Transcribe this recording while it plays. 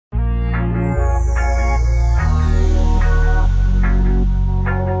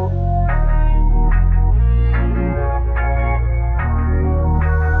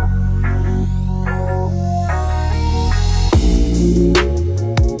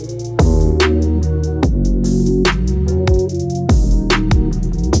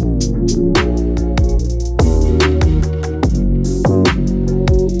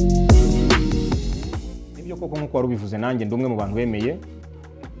bivuze nanjye ndumwe mu bantu bemeye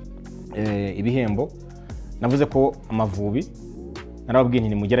ibihembo navuze ko Amavubi narababwiye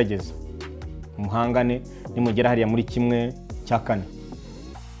nti mugerageze umuhangane nimugera hariya muri kimwe cya kane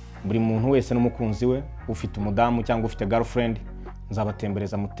buri muntu wese n'umukunzi we ufite umudamu cyangwa ufite girlfriend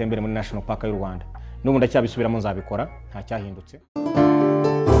nzabatembereza mutembere muri National Park y'u Rwanda n'ubu ndacyabisubiramo nzabikora nta cyahindutse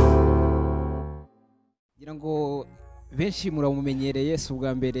ngira ngo benshi muramumenyereye si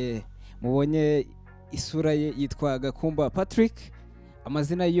ubwa mbere mubonye isura ye yitwa Gakumba Patrick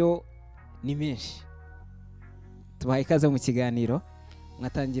amazina yo ni menshi tubahaye ikaze mu kiganiro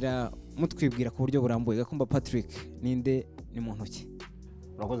mwatangira mutwibwira ku buryo burambuye Gakumba Patrick ninde ni muntu ki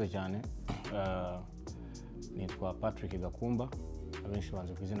urakoze cyane nitwa Patrick Gakumba abenshi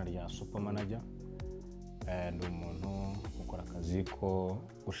banze ku izina rya super manager ndi umuntu ukora akazi ko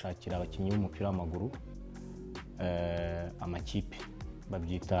gushakira abakinnyi b'umupira w'amaguru amakipe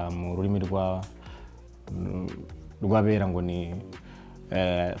babyita mu rurimi rw'abera ngo ni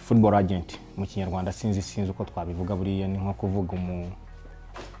football agent mu kinyarwanda sinzi uko twabivuga buriya ni nko kuvuga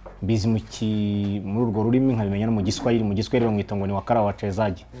bizi muri urwo rurimi nkabimenya no mu giswahili bamwita ngo ni wakara wa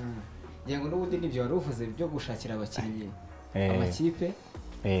chezaji ngo n'ubundi nibyo wari uvuze byo gushakira abakinnyi amakipe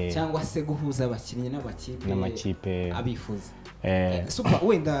cyangwa se guhuza abakinnyi n'amakipe abifuza super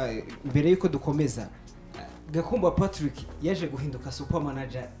wenda mbere yuko dukomeza Gakumba Patrick yaje guhinduka super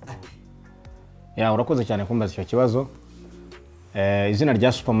manager ati urakoze cyane kumbaza icyo kibazo izina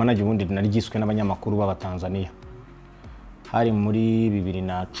rya super manager ubundi narigiswe n'abanyamakuru b'aba Tanzania hari muri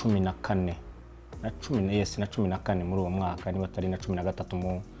 2014 na 14 muri uwo mwaka niba atari na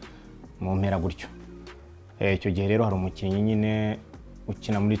 13 mu mpera gutyo icyo gihe rero hari umukinnyi nyine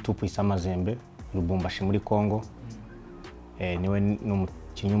ukina muri Tupu Isamazembe Lubumbashi muri Kongo niwe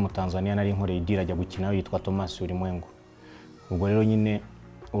n'umukinnyi w'umutanzania nari nkoreye idira ajya gukina yitwa Thomas Ulimwengu ubwo rero nyine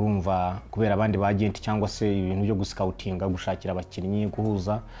urumva kubera abandi ba agent cyangwa se ibintu byo guscoutinga gushakira abakinnyi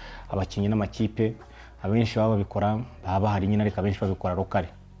guhuza abakinnyi n'amakipe abenshi baba babikora baba hari nyine ariko abenshi babikora lokale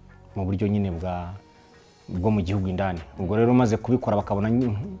mu buryo nyine bwo mu gihugu indani ubwo rero maze kubikora bakabona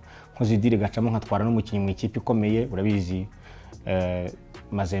nkoze idire gacamo nkatwara n'umukinnyi mu ikipe ikomeye urabizi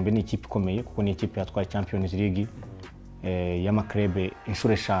Mazembe ni ikipe ikomeye kuko ni ikipe yatwaye Champions League y'amaklebe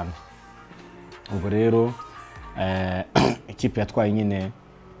inshuro 5 ubwo rero ikipe yatwaye nyine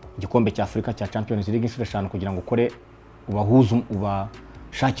igikombe cya Afrika cya Champions League inshuro 5 kugira ngo ukore ubahuza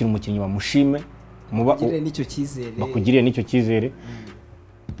ubashakira umukinnyi bamushime bakugirire n'icyo cyizere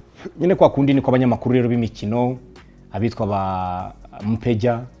nyine kwa kundi niko abanyamakuru rero b'imikino abitwa ba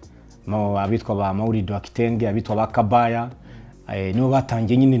Mpeja abitwa ba Maurido Akitenge abitwa ba Kabaya nibo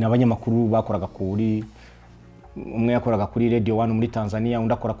batangiye nyine n'abanyamakuru bakoraga kuri umwe yakoraga kuri Radio 1 muri Tanzania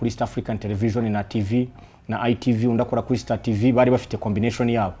undi akora kuri East African Television na TV na ITV undi akora kuri Star TV bari bafite combination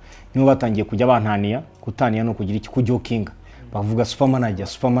yabo nibo batangiye kujya kutaniya no kugira iki kujokinga bavuga super manager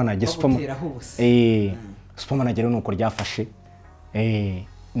super manager nuko ryafashe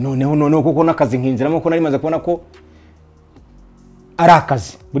noneho kuko nakazi nkinziramo ko nari maze kubona ko ari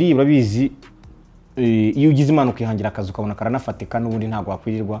akazi buri urabizi iyo ugize imana ukihangira akazi ukabona karanafatika n'ubundi ntago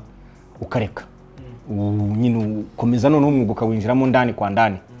wakwirirwa ukareka nyine ukomeza none umwuga ukawinjiramo ndani kwa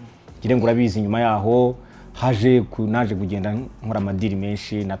ndani gire ngo urabizi nyuma yaho naje kugenda nkora amadiri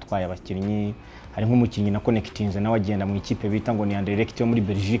menshi natwaye abakinnyi hari nk'umukinnyi na connectinze nawe agenda mu ikipe bita ngo ni Anderlecht yo muri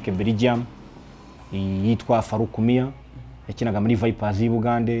Belgium yitwa Farukumia yakinaga muri Vipers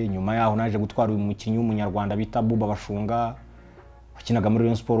y'Ubugande nyuma yaho naje gutwara uyu mukinnyi w'umunyarwanda bita Buba Bashunga wakinaga muri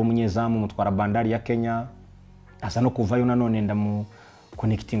Rayon Sport umunyezamu mutwara Bandari ya Kenya asa no kuvayo nanone ndamu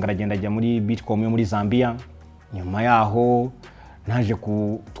connecting aragenda ajya muri Bitcom yo muri Zambia nyuma yaho naje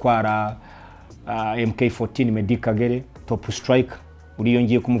gutwara MK14 Medikagere top striker uriyo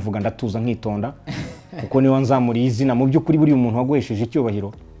ngiye kumuvuga ndatuza nkitonda kuko ni wanzamuri izina mu byukuri buri umuntu waguhesheje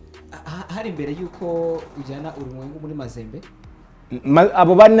cyubahiro hari imbere yuko ujyana Ulimwengu muri Mazembe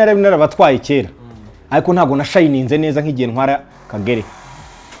abo bari narabatwaye kera ariko ntago na shininze neza nk'igihe ntwara Kagere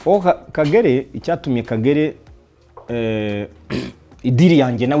Kagere icyatumye Kagere idiri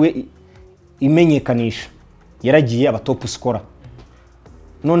yanjye nawe imenyekanisha yaragiye aba top scorer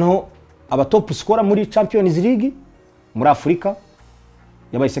noneho aba top scorer muri Champions League muri Afrika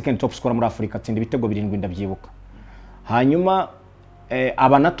yabaye second top scorer muri Afrika atsinda ibitego 7 ndabyibuka hanyuma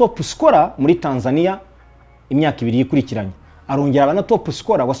aba na top scorer muri Tanzania imyaka 2 yikurikiranye arongera aba na top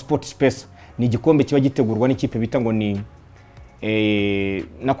scorer wa Sport Space ni igikombe kiba gitegurwa n'ikipe bita ngo ni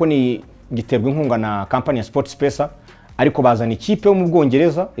nako ni giterwa inkunga na company ya Sport Space ariko bazana ikipe yo mu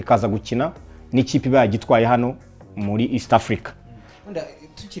Bwongereza ikaza gukina n'ikipe bagitwaye hano muri East Africa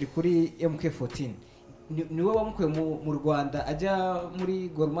tukiri kuri MK14 niwe wamukuye mu Rwanda ajya muri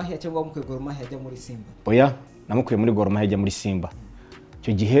Gor Mahia cyangwa wamukuye Gor Mahia ajya muri Simba oya namukuye muri Gor Mahia ajya muri Simba.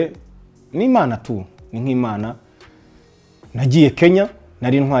 Icyo gihe ni Imana tu, ni nk'Imana. Nagiye Kenya,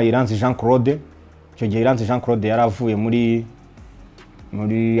 nari ntwaye Iranzi Jean Claude. Icyo gihe Iranzi Jean Claude yaravuye muri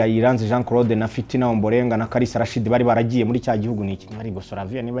Iranzi Jean Claude na Fitina Ombolenga na Kalisa Rashid bari baragiye muri cya gihugu ni iki bari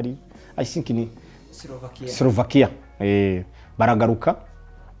Yugoslavia ni bari I think ni Slovakia. Baragaruka,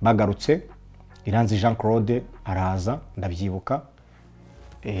 bagarutse Iranzi Jean Claude araza ndabyibuka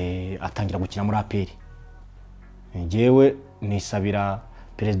atangira gukina muri APR. Ngewe nisabira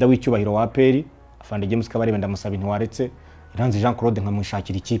perezida w'icyubahiro wa APR afande James Kabarebe ndamusaba ntiwaretse Iranzi Jean Claude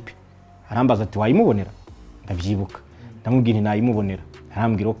nkamushakira ikipe. Arambaza ati wayimubonera? Ndabyibuka. Ndamubwira nti nayimubonera.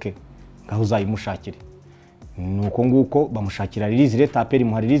 Arambwira okay ngaho uzayimushakire. Nuko nguko bamushakira release letter APR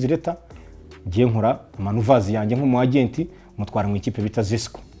muha release letter. Giye nkora manuvazi yanjye nk'umu agent mutwara mu ikipe bita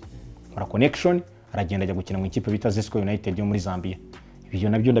Zesco. Nkora connection aragenda ajya gukina mu ikipe bita Zesco United yo muri Zambia. Ibyo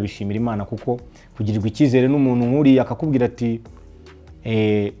nabyo ndabishimira Imana kuko kugirirwa icyizere n'umuntu nk'uri akakubwira ati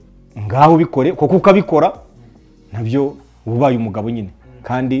ngaho bikore kuko ukabikora nabyo ubaye umugabo nyine.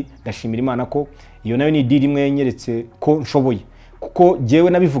 Kandi ndashimira Imana ko iyo nayo ni deal imwe yenyeretse ko nshoboye kuko jewe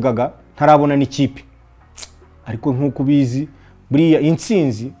nabivugaga ntarabona n'ikipe. Ariko nk'uko bizi buriya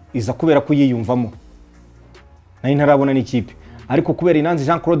intsinzi iza kubera ko yiyumvamo. Nari ntarabona n'ikipe. Ariko kubera Iranzi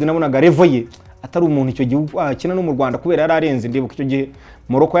Jean Claude nabonaga level ye atari umuntu icyo gihugu akina no mu Rwanda kubera yararenze ndibuka icyo gihe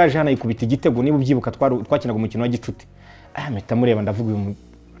Morocco yaje hana ikubita igitego niba ubyibuka twakinaga umukino wa gicuti. Meta mureba ndavuga uyu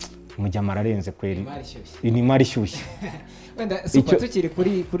mujyama ararenze kweri. Ni mari shyushye. Wenda super tukiri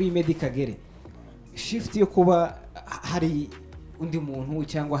kuri Meddie Kagere. Shift yo kuba hari undi muntu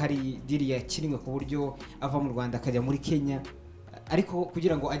cyangwa hari deal yakirimwe ku buryo ava mu Rwanda akajya muri Kenya ariko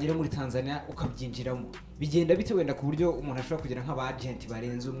kugira ngo agere muri Tanzania ukabyinjiramo bigenda bite wenda ku buryo umuntu ashobora kugira nk'aba agent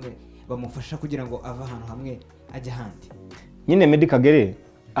barenze umwe bamufasha kugira ngo ava ahantu hamwe ajya handi. Nyine Meddie Kagere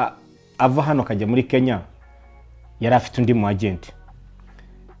ava hano akajya muri Kenya yari afite undi mu agent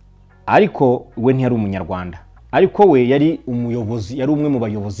ariko we ntiyari umunyarwanda ariko we yari umuyobozi yari umwe mu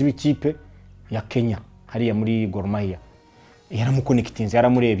bayobozi b'ikipe ya Kenya hariya muri Gor Mahia. Yaramuconnectinze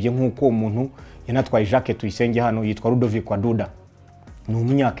yaramurebye nk'uko umuntu yanatwaye Jacques Tuyisenge hano yitwa Ludovic Waduda ni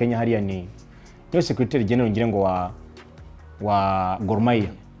umunyakenya hariya ni secretary general ngire ngo wa Gor Mahia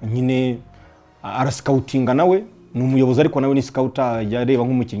nyine arascoutinga nawe ni umuyobozi ariko nawe ni scouter yareba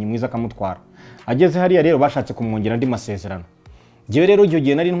nk'umukinnyi mwiza akamutwara. Ageze hariya rero bashatse kumwongera andi masezerano. Jewe rero icyo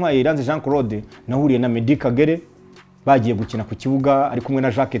gihe nari ntwaye Iranzi Jean Claude nahuriye na Meddie Kagere bagiye gukina ku kibuga ari kumwe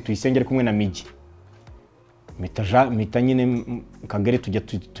na Jacques Tuyisenge ari kumwe na Migi. Mita nyine Kagere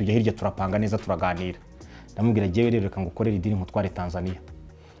tujya hirya turapanga neza turaganira. Ndamubwira jewe rero reka ngukorera idini nkutware Tanzania.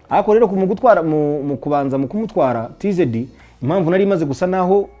 Ariko rero kumugutwara mu kubanza mu kumutwara TZD impamvu nari imaze gusa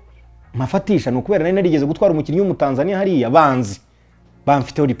naho mafatisha no kubera nari narigeze gutwara umukinnyi w'umutanzania hariya banzi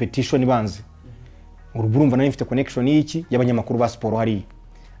bamfiteho repetition banzi. Urumva nari mfite connection y'iki y'abanyamakuru ba sport hariya.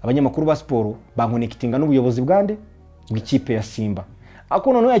 Abanyamakuru ba sport banconnectinga n'ubuyobozi bwande bw'ikipe ya Simba.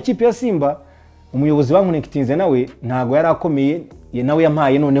 Ako noneho ya kipe ya Simba umuyobozi banconnectinze nawe ntago yari akomeye nawe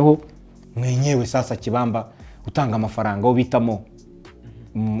yampaye noneho mwenyewe sasa kibamba utanga amafaranga wo bitamo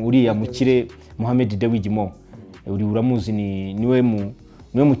uriya mukire Mohamed Dewji Mo uri uramuzi niwe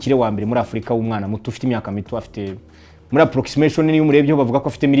mukire wa mbere muri Afrika w'umwana muto ufite imyaka mito afite muri approximation niyo murebye bavuga ko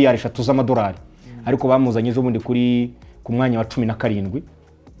afite miliyari 3 z'amadolari ariko bamuzanye zo bundi ku mwanya wa 17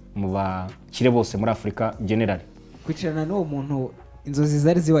 mu bakire bose muri Afrika general. Kwicarana n'uwo muntu inzozi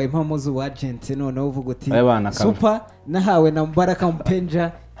zari zibaye impamo z'ubu agent noneho uvuga uti super nahawe na Mbaraka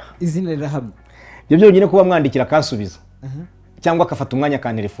Mpenja izina rirahamye. Ibyo byonyine kuba mwandikira kansubiza cyangwa akafata umwanya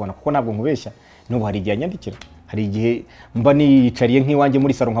kan telefone kuko ntabwo nkubeshya n'ubu hari igihe anyandikira hari igihe mba niyicariye nk'iwanjye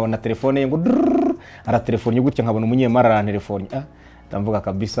muri salon nkabona telefone ye ngo ara telefone gutya nkabona umunyemara ara telefone ndamvuga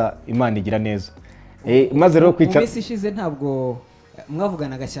kabisa Imana igira neza. Maze rero kwicara mu minsi ishize ntabwo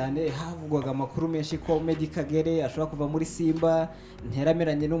mwavuganaga cyane havugwaga amakuru menshi ko Meddie Kagere ashobora kuva muri Simba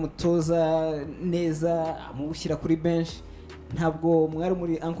nterameranye n'umutoza neza amubushyira kuri bench ntabwo mwari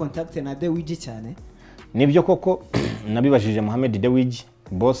muri en contact na Dewji cyane? Nibyo koko nabibajije Mohamed Dewji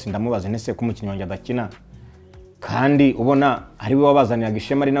boss ndamubaza nese ko umukinnyi wanjye adakina kandi ubona ari we wabazaniraga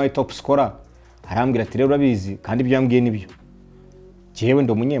ishema ari nawe top scorer arambwira ati rero urabizi kandi ibyo yambwiye nibyo jewe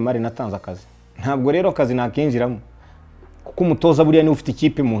ndo munyemari natanze akazi ntabwo rero akazi nakinjiramo kuko umutoza buriya ni ufite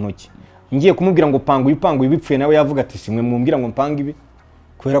ikipe mu ntoki ngiye kumubwira ngo pangu ibipfuye nawe yavuga ati simwe mumbwira ngo mpange ibi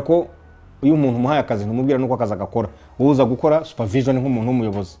kubera ko uyu muntu muhaye akazi ntumubwira nuko akazi agakora uza gukora supervision nk'umuntu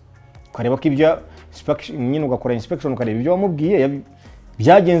w'umuyobozi ukareba ko ibyo nyine ugakora inspection ukareba ibyo wamubwiye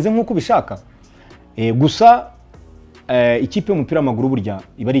byagenze nk'uko bishaka. Gusa ikipe y'umupira w'amaguru burya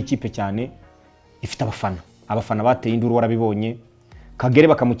iba ari ikipe cyane ifite abafana bateye induru warabibonye Kagere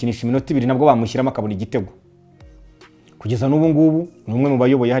bakamukinisha iminota 2 nabwo bamushyiramo akabona igitego kugeza n'ubu ngubu ni umwe mu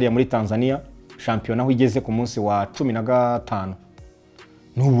bayoboye hariya muri Tanzania shampiyona aho igeze ku munsi wa 15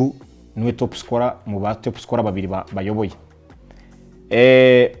 n'ubu niwe top scorer mu ba top scorer babiri bayoboye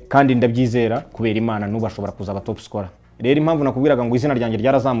kandi ndabyizera kubera Imana n'ubu ashobora kuzaba top scorer. Rero impamvu nakubwiraga ngo izina ryanjye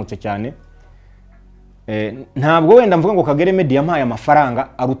ryarazamutse cyane ntabwo wenda mvuga ngo Kagere Media yampaye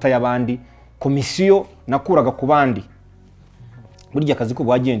amafaranga aruta y'abandi, komisiyo nakuraga ku bandi. Burya akazi ko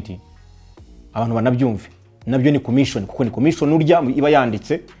bwagenti abantu banabyumve nabyo ni commission, kuko ni commission urya iba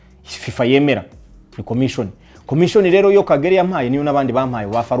yanditse FIFA yemera, ni commission rero yo Kagere yampaye niyo nabandi bampaye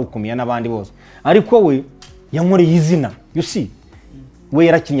wa Farukumiya nabandi bose, ariko we yankoreye izina. You see, we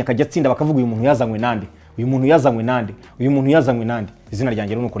yarakinnye akajya atsinda bakavuga uyu muntu yazanywe nande, uyu muntu yazanywe nande, uyu muntu yazanywe nande. Izina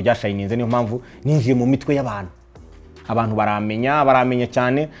ryanjye nuko ryashayininze, niyo mpamvu ninjiye mu mitwe y'abantu, abantu baramenya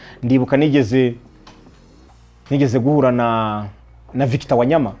cyane. Ndibuka nigeze guhura na Victor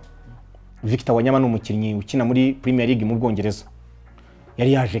Wanyama. Victor Wanyama ni umukinnyi ukina muri Premier League mu Bwongereza,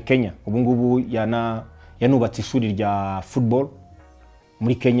 yari yaje Kenya. Ubu ngubu yanubatse ishuri rya football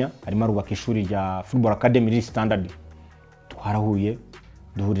muri Kenya, arimo arubaka ishuri rya football academy riri standard. Twarahuye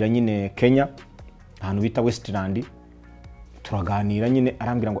duhurira nyine Kenya ahantu bita Westland, turaganira nyine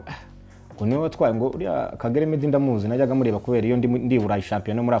arambwira ngo ngo niwe watwaye ngo uriya Kagere Media ndamuzi, najyaga mureba kubera iyo ndi Burayi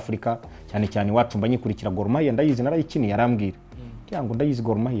champion muri Afrika cyane cyane wacu mbanyikurikira Gor Mahia, ndayizi narayikiniye. Arambwira ngo ndayizi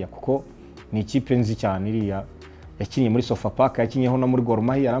Gor Mahia kuko ni ikipe nzi cyane, iriya yakinye muri Sofa Park, yakinyeho no muri Gor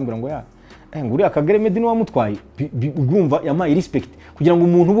Mahia. Arambwira ngo ngo uriya Kagere Media ni wamutwaye. Urumva yamaye respect kugira ngo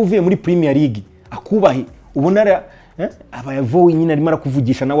umuntu uvuye muri Premier League akubahe, ubona abayoboye nyine arimo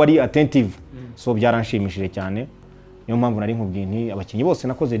arakuvugisha nawe ari attentive. So byaranshimishije cyane, niyo mpamvu nari nkubwiye nti abakinnyi bose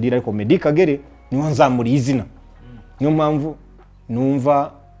nakoze deal, ariko Media Kagere niwe nzamuriye izina. Niyo mpamvu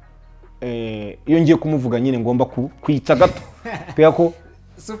numva iyo ngiye kumuvuga nyine ngomba kwitsa gato ko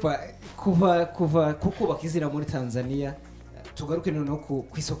super. kuva kukubaka izina muri Tanzania, tugaruke noneho ku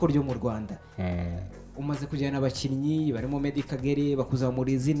isoko ryo mu Rwanda. Umaze kujyana abakinnyi barimo Media Kagere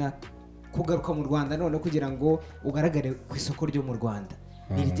bakuzamura izina, kugaruka mu Rwanda none kugira ngo ugaragare ku isoko ryo mu Rwanda.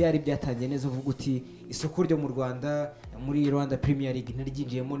 Ni ryari byatangiye neza uvuga uti isoko ryo mu Rwanda muri Rwanda Premier League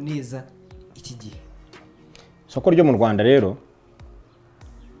naryinjiyemo neza iki gihe? Isoko ryo mu Rwanda rero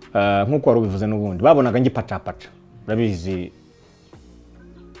nkuko wari ubivuze n'ubundi babonaga ngipatapaca.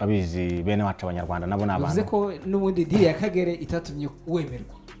 Abizi bene wacu abanyarwanda nabo n'abantu. Bivuze ko n'ubundi deal ya Kagere itatumye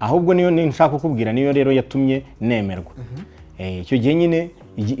wemerwa. Ahubwo niyo nshaka kukubwira, niyo rero yatumye nemerwa. Icyo gihe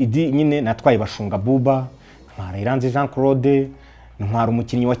nyine natwaye Bashunga Buba, ntwara Iranzi Jean Claude, ntwara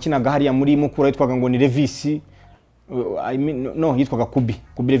umukinnyi wakinaga hariya muri Mukura yitwaga ngo ni Revisi, yitwaga Kubi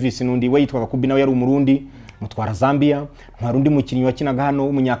Revisi, n'undi we yitwaga Kubi nawe yari umurundi, mutwara Zambia. Ntwara undi mukinnyi wakinaga hano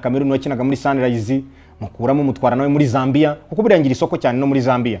w'umunyakameruni wakinaga muri Sunrise, mukuramo mutwara nawe muri Zambia, kuko birangira isoko cyane no muri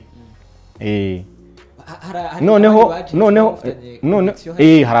Zambia.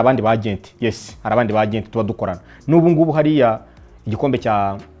 Hari abandi bagenti. Yes, hari abandi bagenti tuba dukorana. N'ubu ngubu hariya igikombe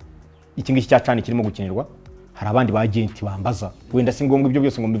iki ngiki cya cani kirimo gukinirwa, hari abandi bagenti bambaza, wenda si ngombwa ibyo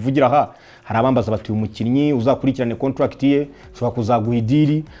byose ngo mbivugira aha. Hari abambaza bati umukinnyi uzakurikirane contract ye, ushobora kuzaguha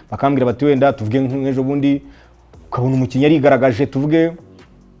idiri, bakambwira bati wenda tuvuge nk'ejo bundi ukabona umukinnyi yarigaragaje, tuvuge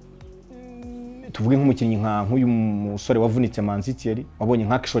nk'umukinnyi nk'uyu musore wavunitse Manzitieri, wabonye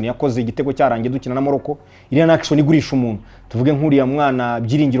nka action yakoze igitego cyarangiye dukina na Morocco, iriya na action igurisha umuntu. Tuvuge nk'uriya mwana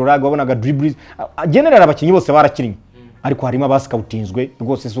Byiringiro Raga wabonaga dribbles, general abakinnyi bose barakinnye, ariko harimo abaskautinzwe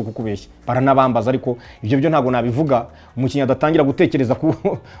rwose si ukubeshya, baranabambaza. Ariko ibyo byo ntago nabivuga umukinnyi adatangira gutekereza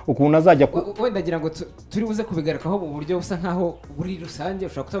ukuntu azajya wenda ngira ngo turi buze kubigarakaho mu buryo busa nkaho buri rusange.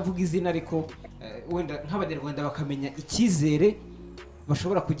 Ushobora kutavuga izina, ariko wenda nk'Abanyarwanda bakamenya icyizere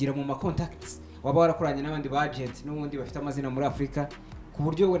bashobora kugira mu contacts waba warakoranye n'abandi ba agent n'ubundi bafite amazina muri Afrika, ku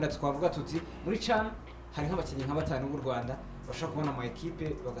buryo wenda twavuga tuti muri CHAN hari nk'abakinnyi nka 5 b'u Rwanda bashobora kubona ama equipe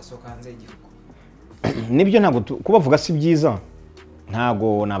bagasohoka hanze y'igihugu. Nibyo ntabwo kubavuga si byiza,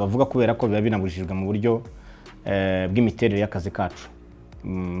 ntago nabavuga kubera ko biba binabujijwe mu buryo bw'imiterere y'akazi kacu,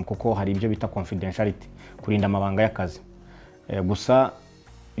 kuko hari ibyo bita confidentiality, kurinda amabanga y'akazi. Gusa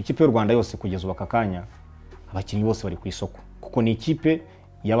ikipe y'u Rwanda yose kugeza ubu akakanya abakinnyi bose bari ku isoko, kuko ni ikipe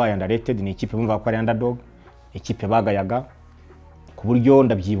yabaye underrated, ni ikipe bumva ko ari underdog, ikipe bagayaga. Ku buryo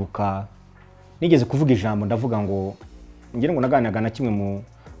ndabyibuka nigeze kuvuga ijambo ndavuga ngo ngire ngo naganiraga na kimwe mu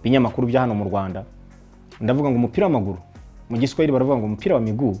binyamakuru bya hano mu Rwanda, ndavuga ngo umupira w'amaguru mu Giswahili baravuga ngo umupira wa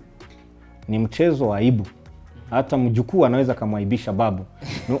miguu ni mchezo wa aibu, hata mjukuu anaweza kumwaibisha babu.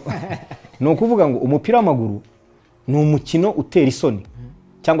 No ukuvuga ngo umupira w'amaguru ni umukino utera isoni,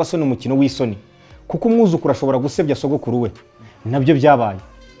 cyangwa se ni umukino w'isoni, kuko umwuzukuru ashobora gusebya sogokuru we. Nabyo byabaye.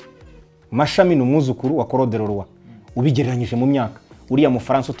 Mashami ni umwuzukuru wa Claude Leroy, ubigereranyije mu myaka. Uriya mu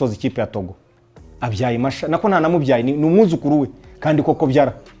France utoza ikipe ya Togo abyaye masha nako nta namubyaye ni umwuzukuru we kandi koko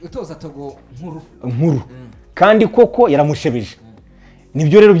byara utoza Togo nkuru kandi koko yaramushebeje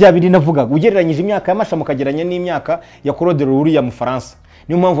nibyo rero bya bindi navuga ugereranyije imyaka y'amasha mukageranya n'imyaka ya Claude Ruriya mu Faransa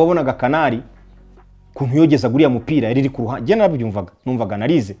niyo mpamvu wabonaga Kanari kuntu yogeza guriya mupira yari iri ku ruhande je narabyumvaga numvaga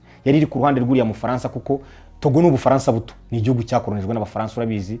narize yari iri ku ruhande rw'uriya mu Faransa kuko Togo n'ubu Faransa buto ni igihugu cyakoronijwe n'abafaransa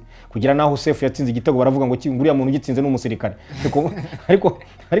urabizi kugira naho Sefu yatsinze igitego baravuga ngo nguriya muntu gitsinze n'umusirikare ariko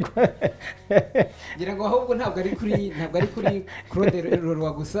ngira ngo ahubwo ntabwo ari kuri Claude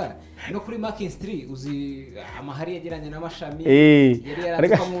Ruriya gusa no kuri McKinstry uzi amahari yegeranye n'amashami yari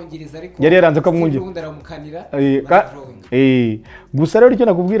yaranze ko mwungiriza gusa rero icyo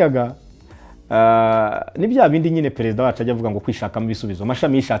nakubwiraga ni bya bindi nyine perezida wacu ajya avuga ngo kwishakamo ibisubizo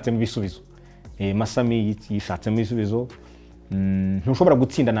amashami yishatsemo ibisubizo masami yishatsemo ibisubizo ntushobora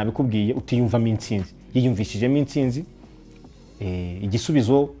gutsinda nabikubwiye utiyumvamo intsinzi yiyumvishijemo intsinzi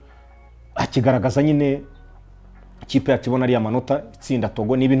igisubizo akigaragaza nyine ikipe yacu ibona ari amanota itsinda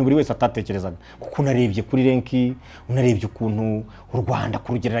Togo ni ibintu buri wese atatekerezaga kuko unarebye kuri renki unarebye ukuntu u Rwanda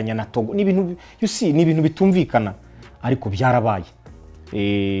kurugereranya na Togo ni ibintu bitumvikana ariko byarabaye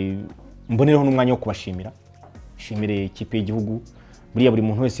mbonereho n'umwanya wo kubashimira shimire ikipe y'igihugu buriya buri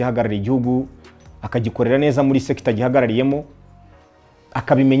muntu wese yahagarariye igihugu akagikorera neza muri sekita gihagarariyemo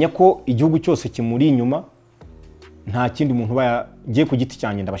akabimenya ko igihugu cyose kimuri inyuma nta kindi umuntu bagiye ku giti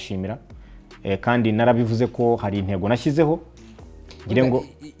cyanjye ndabashimira kandi narabivuze ko hari intego nashyizeho ngire ngo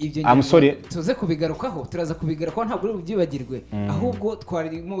amusore tuze kubigarukaho turaza kubigarukaho ntabwo uri bubyibagirwe ahubwo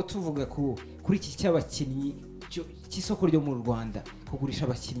twarimo tuvuga kuri iki cy'abakinnyi cy'isoko ryo mu Rwanda kugurisha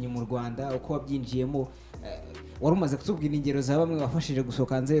abakinnyi mu Rwanda uko wabyinjiyemo wari umaze kutubwira ingero za bamwe bafashije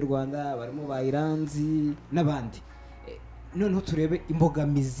gusohoka hanze y'u Rwanda barimo bayiranzi n'abandi noneho turebe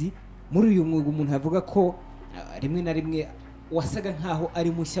imbogamizi muri uyu mwuga umuntu yavuga ko rimwe na rimwe wasaga nkaho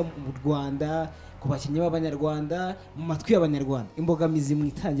ari mushya mu Rwanda ku bakinnyi b'abanyarwanda mu matwi y'abanyarwanda imbogamizi mu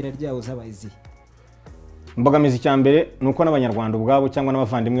itangira ryawo zabaye izihe imbogamizi cya mbere ni uko n'abanyarwanda ubwabo cyangwa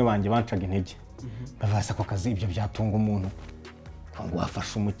n'abavandimwe banjye bancaga intege bavasa ko kazi ibyo byatunga umuntu ngo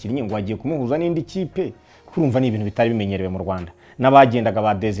wafashe umukinnyi ngo wagiye kumuhuza n'indi kipe kurumva ni ibintu bitari bimenyerewe mu Rwanda n'abagendaga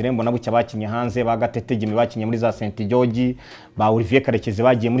ba Desire mbona bucya bakinye hanze ba Gatetegeme bakinye muri za Saint George ba Olivier Karekezi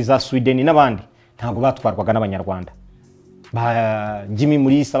bagiye muri za Sweden n'abandi ntago batwarwaga n'abanyarwanda ba Jimmy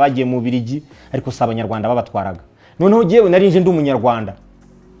Murisa bagiye mu Birigi ariko si abanyarwanda babatwaraga noneho jewe narinje ndi umunyarwanda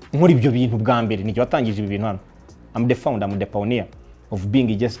nkuri ibyo bintu bwa mbere nijye watangije ibi bintu hano I'm the founder, I'm the pioneer of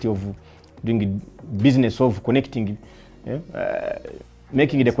being just of doing business of connecting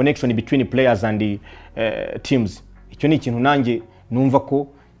making the connection between players and the teams icyo ni ikintu nanjye numva ko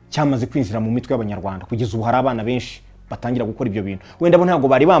cyamaze kwinjira mu mitwe y'abanyarwanda kugeza ubu hari abana benshi batangira gukora ibyo bintu wenda bo ntago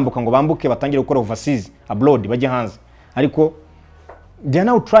bari bambuka ngo bambuke batangire gukora overseas abroad bajye hanze ariko they are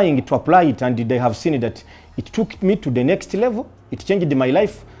now trying to apply it and they have seen that it took me to the next level it changed my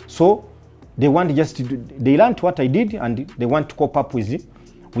life so they want they learned what I did and they want to cope up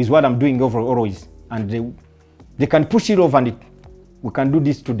with what I'm doing always and they can push it over and we can do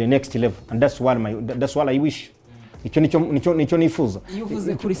this to the next level and that's what I wish icyo nifuza iyo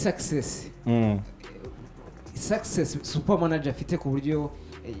uvuze kuri success super manager afite ku buryo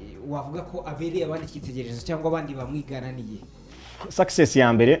wavuga ko abereye abandi cyitegererezo cyangwa abandi bamwigananiye success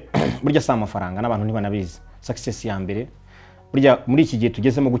ya mbere burya sa amafaranga n'abantu ntibanabizi success ya mbere burya muri iki gihe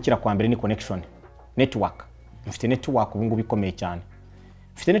tugezemo gukira kwa mbere ni connection network mfite network ubu ngubu ikomeye cyane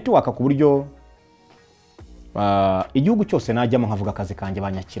mfite network ku buryo igihugu cyose najyamo nkavuga akazi kanjye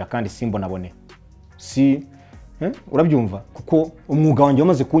banyakira kandi simbonabone urabyumva kuko umwuga wanjye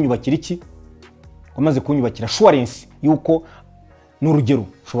wamaze kunyubakira wamaze kunyubakira assurance yuko n'urugero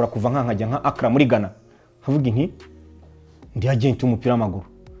ushobora kuva nkajya nka Accra muri Ghana nkavuga inti ndi agent w'umupira w'amaguru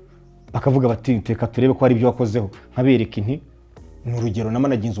bakavuga bati teka turebe ko hari ibyo wakozeho nkabereka inti n'urugero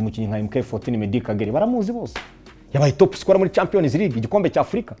namanaginze umukinnyi nka MK14 Medi Kagere baramuzi bose yabaye top scorer muri Champions League igikombe cya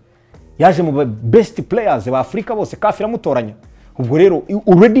Afrika yaje mu best players ba Afrika bose kafira mutoranya ubwo rero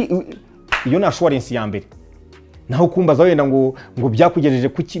already iyo na assurance ya mbere naho kumbaza wenda ngo byakugejeje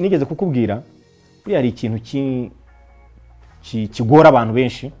kuki nigeze kukubwira buri hari ikintu kigora abantu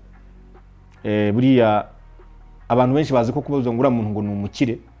benshi buriya abantu benshi bazi ko kubaza ngura muntu ngo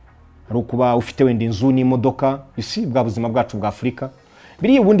numukire ari ukuba ufite wenda inzu n'imodoka isi bwa buzima bwacu bwa Afrika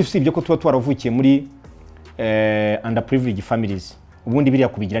biriya ubundi usibye ko tuba twaravukiye muri underprivileged families ubundi biriya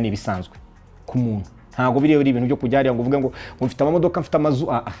kubigira ni bisanzwe ku muntu ntago biriya biri ibintu byo kujya ngo uvuge ngo mfite amamodoka mfite amazu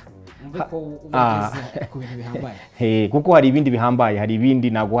kuko hari ibindi bihambaye hari ibindi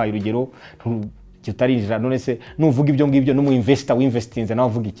naguhaye urugero kitarinjira none se nuvuga ibyo ngibyo no mu investor winvestinze nawe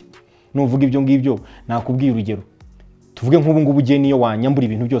uvuga iki nuvuga ibyo ngibyo nakubwiye urugero tuvuge nk'ubu ngubu ugiye niyo wanyambura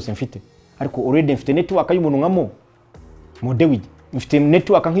ibintu byose mfite ariko already mfite network y'umuntu nkamo Modewigi, mfite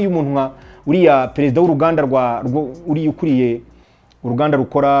network nk'iy'umuntu nka uriya perezida w'uruganda uri ukuriye uruganda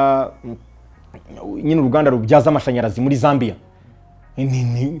rukora nyine uruganda rubyaza amashanyarazi muri Zambia.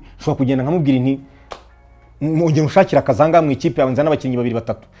 Nshobora kugenda nkamubwira nti mwongera ushakira akazanga mu ikipe yawe nzana abakinnyi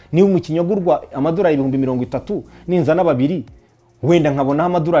 2-3. Niba umukinnyi agurwa amadolari 30,000 ninzana 2 wenda nkabona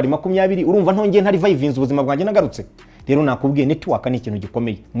amadolari 20, urumva ntongeye ntari vivinze ubuzima bwanjye nagarutse. Rero nakubwiye network ni ikintu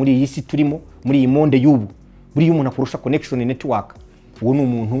gikomeye muri iyi si turimo, muri iyi monde y'ubu. Buri umuntu akurusha connection network, uwo ni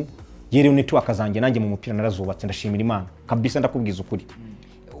umuntu yerewe network zanjye nanjye mu mupira narazubatse, ndashimira Imana kabisa, ndakubwiza ukuri.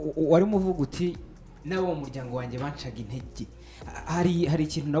 Wari muvuga uti nabo mu muryango wanjye bancaga intege. Hari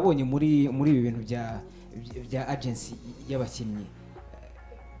ikintu nabonye muri ibi bintu bya agency y'abakinnyi,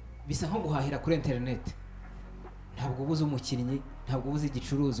 bisa nko guhahira kuri internet. Ntabwo ubuze umukinnyi, ntabwo ubuze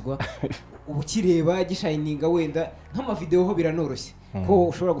igicuruzwa, ubu kireba gishininga, wenda nk'ama video ho biranoroshye ko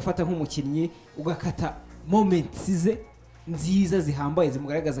ushobora gufata nk'umukinnyi ugakata moments ze nziza zihambaye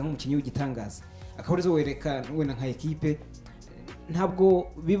zimugaragaza nk'umukinnyi w'igitangaza, akaba arizo wereka wenda nka equipe. Ntabwo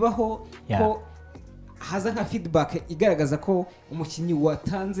bibaho ko haza nka feedback igaragaza ko umukinnyi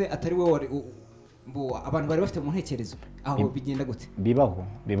watanze atari we wari abantu bari bafite mu ntekerezo, aho bigenda gute?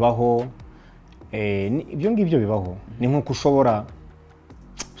 Bibaho ibyo ngibyo bibaho. Ni nkuko ushobora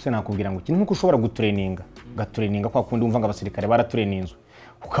nakubwira ngo iki, nkuko ushobora gutraininga kwa kundi umva ngo abasirikare baratraininzwe,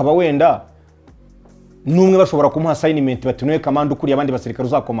 ukaba wenda numwe bashobora kumuha assignment bati noye command ukuri abandi basirikare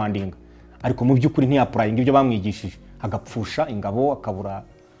uzakomandinga, ariko mu by'ukuri ntiyapurayinga ibyo bamwigishije, agapfusha ingabo akabura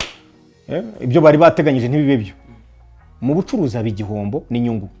ibyo bari bateganyije ntibibe byo. Mu bucuruzi ab'igihombo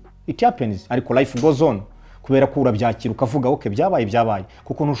n'inyungu, it happens, ariko life goes on. Kubera ko urabyakira ukavuga okay byabaye,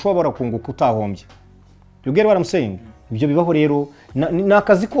 kuko ntushobora kunguka utahombye. You get what I'm saying? Ibyo bibaho rero,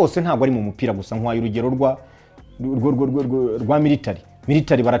 nakazi kose ntabwo ari mu mupira gusa. Nkwaye urugero rwa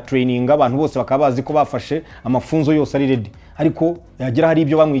military baratraininga abantu bose bakaba bazi ko bafashe amafunzo yose ari ready, ariko yagira hari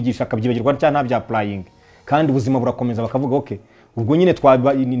ibyo bamwigisha akabyibagirwa cyangwa nta bya applying, kandi ubuzima burakomeza bakavuga okay ubwo nyine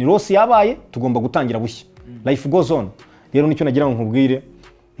ni loss yabaye, tugomba gutangira bushya. Life goes on. Rero nicyo nagira ngo nkubwire,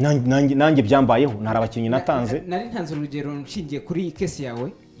 nanjye byambayeho. Ntari abakinnyi natanze, nari ntanze urugero nshingiye kuri case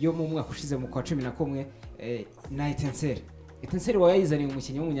yawe yo mu mwaka ushize mu kwa 11 na Etenseri wayizaniye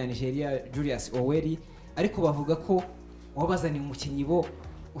umukinnyi w'umunyanigeriya Julius Oweri, ariko bavuga ko wabazaniye umukinnyi bo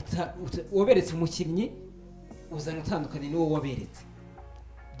waberetse umukinnyi uzana utandukanye n'uwo waberetse.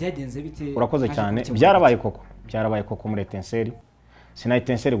 Byagenze bite? Urakoze cyane. Byarabaye koko muri Etenseri. Sina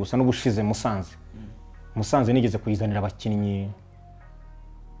Etenseri gusa n'ubushize Musanze nigeze kuyizanira abakinnyi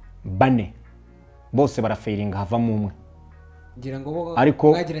 4 bose barafailinga havamo umwe. Ngira ngo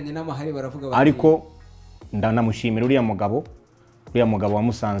ariko bagiranye n'amahari baravuga bati, ariko ndanamushimira uriya mugabo wa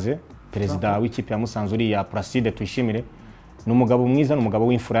Musanze, perezida w'ikipe ya Musanze uriya Placide tuyishimire. N'umugabo mwiza, n'umugabo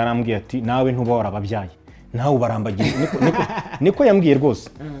w'imfura. Yarambwiye ati nawe ntuba warababyaye, nawe barambagiriza. Niko yambwiye rwose.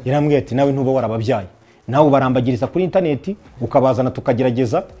 Yarambwiye ati nawe ntuba warababyaye, nawe barambagiriza kuri internet ukabazana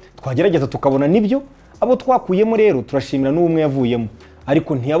tukagerageza, twagerageza tukabona nibyo. Abo twakuyemo rero turashimira n'umwe yavuyemo,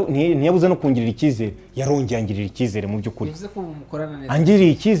 ariko ntiyabuze no kungirira icyizere. Yarongeye angirira icyizere mu by'ukuri. Bivuze ko mukorana neza.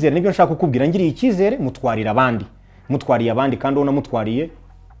 Angiriye icyizere, nibyo nshaka kukubwira. Angiriye icyizere, mutwariye abandi kandi ona mutwariye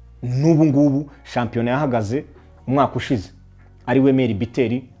n'ubu ngubu shampiyona yahagaze umwaka ushize ari we Meri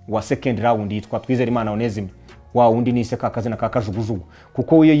Biteri wa second round yitwa Twizerimana Onezime, wa wundi nise kakazina kakajugujugu,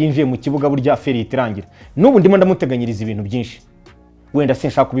 kuko we yinjiye mu kibuga burya feri itirangira. N'ubu ndimo ndamuteganyiriza ibintu byinshi, wenda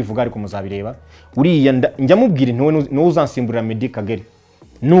sinshaka kubivuga ariko muzabireba. Uriya njya mubwira ntiwe uzansimburira Medi Kagere.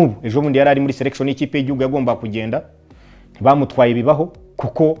 N'ubu ejo bundi yari ari muri selection y'ikipe y'igihugu yagomba kugenda, bamutwaye bibaho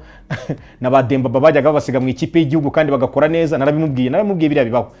kuko n'abademba babajyaga babasiga mu ikipe y'igihugu kandi bagakora neza. Naramubwiye biriya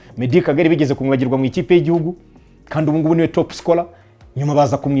bibaho. Medi Kagere bigeze kumwagirwa mu ikipe y'igihugu kandi ubu ngubu niwe top scorer, nyuma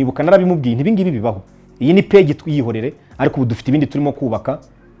baza kumwibuka. Narabimubwiye nti ibingibi bibaho, iyi ni page twiyihorere, ariko ubu dufite ibindi turimo kubaka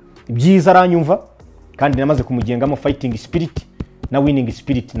byiza. Aranyumva kandi namaze kumugengamo fighting spirit na winning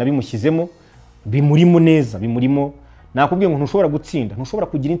spirit, nabimushyizemo, bimurimo neza, bimurimo. Nakubwiye ngo ntushobora gutsinda, ntushobora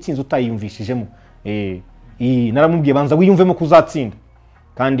kugira intsinzi utayiyumvishijemo. Naramubwiye banza wiyumvemo kuzatsinda,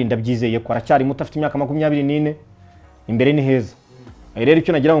 kandi ndabyizeye ko aracyari muto, afite imyaka 24, imbere ni heza. Rero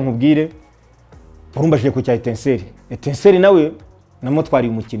icyo nagira ngo nkubwire, urumbashije ku cya Etenseri nawe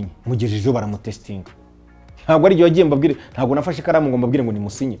namutwariye umukinnyi, mugejejeho baramutestinga. Ntabwo ari yagiye mbabwire, ntabwo nafashe ikaramu ngo mbabwire ngo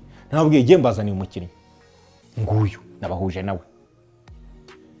nimusinye. Ntabwiye giye mbazaniye umukinnyi nguyu, nabahuje nawe.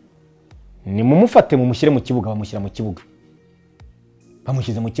 Ni mumufate mumushyire mu kibuga, bamushyira mu kibuga.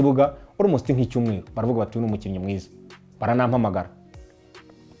 Bamushyize mu kibuga almost nk'icyumweru, baravuga bati uyu umukinnyi mwiza. Baranampamagara,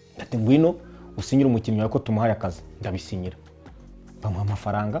 ati ngwino usinyira umukinnyi wawe ko tumuhaye akazi. Ndabisinyira, bamuha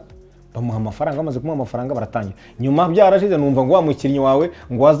amafaranga, bamuha amafaranga, bamaze kumuha amafaranga baratangira. Nyuma byarashize numva ngo wa mukinnyi wawe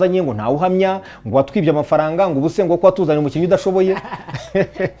ngo wazanye ngo ntawe uhamya ngo watwibye amafaranga ngo ubuse ngo ko watuzanye umukinnyi udashoboye.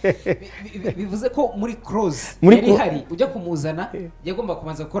 Bivuze ko muri close yari hari ujya kumuzana yagomba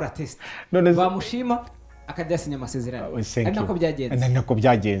kubanza gukora test, bamushima akajya asinya amasezerano. Ari nako byagenze. Ari nako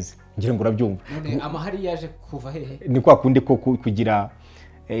byagenze, ngira ngo urabyumva. None amahari yaje kuva hehe? Ni kwa kundi ko kugira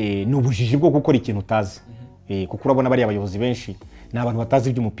n'ubujiji bwo gukora ikintu utazi. Kuko urabona bari abayobozi benshi ni abantu batazi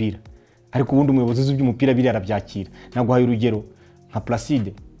iby'umupira, ariko ubundi umuyobozi uzi iby'umupira biri arabyakira. Naguhaye urugero nka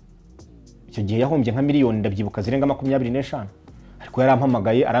Placide, icyo gihe yahombye nka miliyoni ndabyibuka zirenga 25, ariko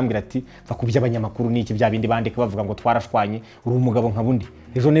yarampamagaye arambwira ati va ku by'abanyamakuru n'iki bya bindi bandika bavuga ngo twarashwanye, uri umugabo nka bundi,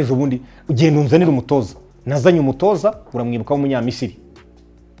 ejo nejo bundi ugenda unzanira umutoza. Nazanye umutoza uramwibuka w'umunyamisiri.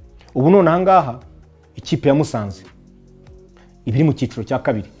 Ubu none ahangaha ikipe ya Musanze ibiri mu cyiciro cya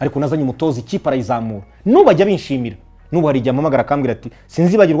kabiri, ariko nazanye umutoza ikipe arayizamura. Nubajya binshimira, nubu hari igihe amamagara akambwira ati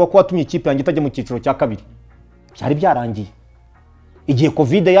sinzibagirwa ko watumye ikipe yanjye itajya mu cyiciro cya kabiri. Byari byarangiye igihe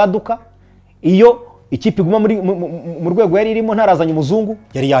covid yaduka, iyo ikipe iguma mu rwego yari irimo ntarazanye umuzungu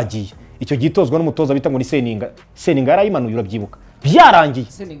yari yagiye. Icyo gitozwa n'umutoza bita ngo ni Seninga yarayimanuye urabyibuka. Byarangiye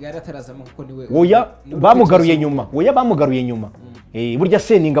Seninga yatarazamo kuko niwe oya bamugaruye nyuma, oya bamugaruye nyuma. Burya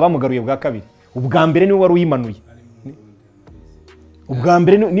Seninga bamugaruye bwa kabiri, ubwa mbere niwe wari uyimanuye. Ubwa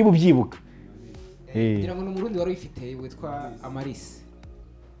mbere niba ubyibuka. Ngira ngo n'umurundi wari uyifite witwa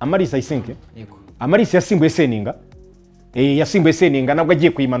Amarisi I think. Yego. Amarisi yasimbuye Seninga. Yasimbuye Seninga nabwo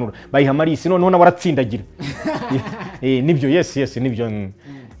agiye kuyimanura. Bayiha Amarisi noneho nawe aratsindagira. Nibyo yes nibyo.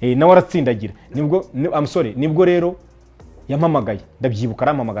 Nawe aratsindagira. Nibwo rero yampamagaye. Ndabyibuka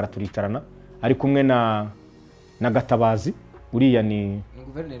arampamagara turicarana ari kumwe na Gatabazi, uriya ni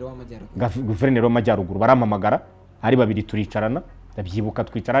guverineri w'amajyaruguru. Barampamagara ari babiri turicarana. Ndabyibuka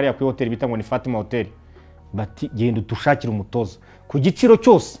twicara hariya kuri hoteli bita ngo ni Fatima Hotel. Bati genda dushakira umutoza ku giciro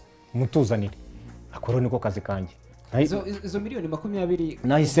cyose mutuzanire. Akoro niko kazi kanjye. Izo miliyoni 20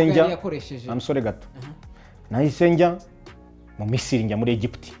 nahise njya amusore gato. Nahise njya mu Misiri, njya muri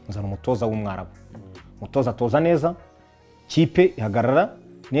Egypt, nzana umutoza w'umwarabu. Umutoza toza neza, kipe ihagarara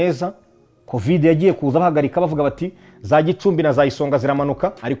neza. Covid yagiye kuza bahagarika bavuga bati za Gicumbi na za Isonga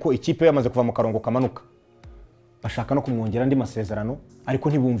ziramanuka, ariko ikipe yamaze kuva mu karongo kamanuka. Bashaka no kumwongera andi masezerano, ariko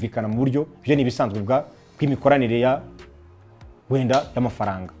ntibumvikana mu buryo byo ni bisanzwe bw'imikoranire ya wenda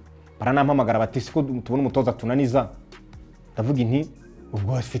y'amafaranga. Baranampamagara bati siko tubona umutoza tunaniza. Ndavuga inti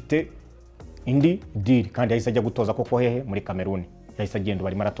ubwo afite indi deal, kandi yahise ajya gutoza koko hehe muri Cameroon. Yahise agenda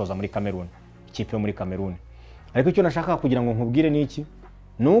bari maratoza muri Cameroon, ikipe yo muri Cameroon. Ariko icyo nashaka kugira ngo nkubwire niki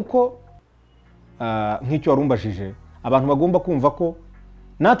nuko nk'icyo warumbajije, abantu bagomba kumva ko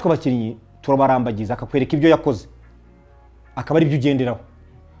natwe abakinnyi turabarambagiza akakwereka ibyo yakoze, akaba ari byo ugenderaho.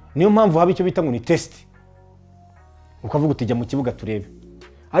 Niyo mpamvu haba icyo bita ngo ni test, ukavuga uti jya mu kibuga turebe.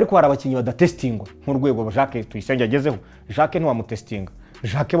 Ariko hari abakinnyi badatestingwa nk'urwego Jacques Tuyisenge agezeho. Jacques ntiwamutestinga,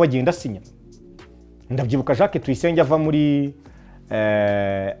 Jacques wagenda asinya. Ndabyibuka Jacques Tuyisenge ava muri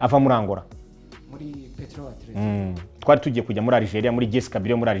Angola muri Petro Atletico. Twari tugiye kujya muri Algeria, muri Jessica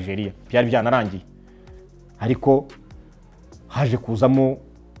Biro muri Algeria, byari byanarangiye. Ariko haje kuzamo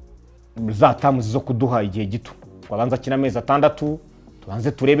za tamu zo kuduha igihe gito. Twabanza kina amezi 6,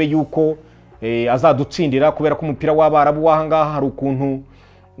 tubanze turebe yuko azadutsindira, kubera ko umupira w'Abarabu wahangaha hari ukuntu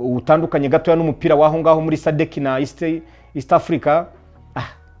utandukanye gato ya n'umupira waho ngaho muri SADC na East Africa.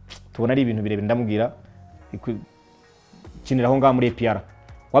 Tubona ari ibintu birebire. Ndamubwira kinira aho ngaho muri APR.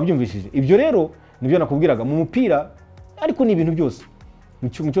 Wabyumvishije? Ibyo rero nibyo nakubwiraga mu mupira, ariko ni ibintu byose. Mu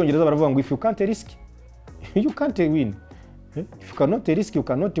Cyongereza baravuga ngo if you can't risk you can't win. If you cannot risk you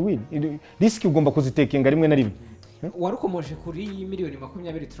cannot win. Risk ugomba kuzitekinga rimwe na rimwe. Warukomoje kuri miliyoni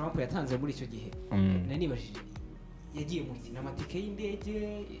 20 Trump yatanze muri icyo gihe. Nanibajije yagiye muri n'amatike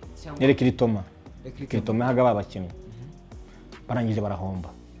y'indege cyangwa Kiritoma haga babakinnyi barangije barahomba.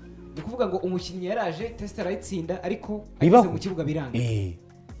 Ni kuvuga ngo umukinnyi yaraje test arayitsinda, ariko ageze mu kibuga biranga.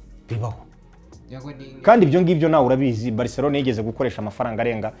 Bibaho. Kandi ibyo ngibyo nawe urabizi, Barcelona yigeze gukoresha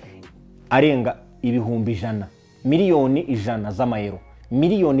amafaranga arenga ibihumbi 100, miliyoni 100 z'amayero.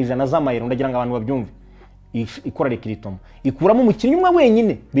 Miliyoni 100 z'amayero, ndagira ngo abantu babyumve. Ikora Kiritoma ikuramo umukinnyi umwe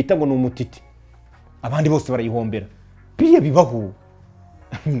wenyine bita ngo ni umutiti, abandi bose barayihombera. Biriya bibaho.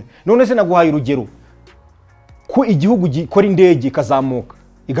 None se naguhaye urugero ko igihugu gikora indege ikazamuka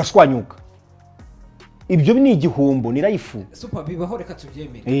igashwanyuka, ibyo ni igihombo, ni life. Super bibaho, reka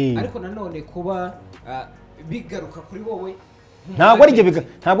tubyemere. Ariko nanone kuba bigaruka kuri wowe ntabwo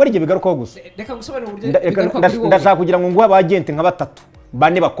ari igihe bigarukaho gusa. Reka gusobanura uburyo bigaruka kuri wowe. Ndashaka kugira ngo nguhe abagente nka 3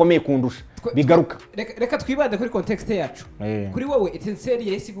 4 bakomeye kundusha bigaruka. Reka twibande kuri context yacu. Kuri wowe Etincelle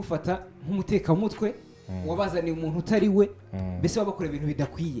yahise gufata nk'umuteka mutwe wabazaniye umuntu utari we mbese wabakora ibintu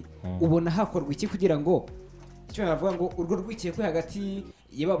bidakwiye ubona hakorwa iki kugira ngo icyo navuga ngo urwo rwikekwe hagati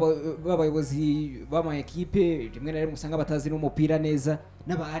y'abayobozi b'ama ekipe rimwe na rimwe usanga batazi n'umupira neza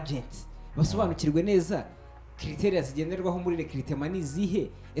n'aba agents basobanukirwe neza criteria zigenderwaho muri recruitment nizihe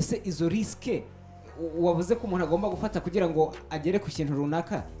ese izo riske wavuze ko umuntu agomba gufata kugira ngo agere ku kintu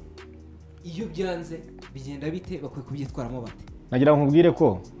runaka iyo byanze bigenda bite bakwiye kubyitwaramo bate nagira ngo nkubwire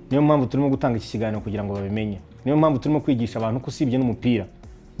ko niyo mpamvu turimo gutanga iki kiganiro kugira ngo babimenye niyo mpamvu turimo kwigisha abantu ko usibye n'umupira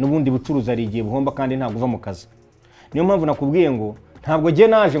n'ubundi bucuruzi ari igihe buhomba kandi ntabwo uva mu kazi niyo mpamvu nakubwiye ngo ntabwo giye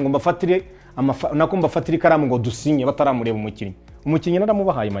naje ngo mbafatire mbafatire ikaramu ngo dusinye bataramureba umukinnyi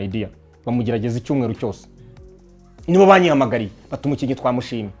naramubahaye my dear bamugerageza icyumweru cyose nibo banyihamagariye bati umukinnyi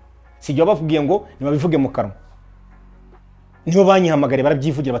twamushimye sijya bavugiye ngo nibabivuge mu kanwa nibo banyihamagariye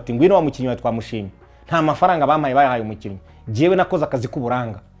barabyivugira bati ngwino wa mukinnyi twamushimye nta mafaranga bampaye bayahaye umukinnyi jewe nakoze akazi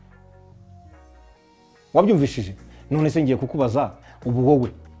k'uburanga wabyumvishije none se ngiye kukubaza ubu wowe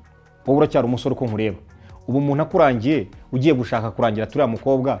uracyari umusore uko nkureba ubu umuntu akurangiye ugiye gushaka kurangira turiya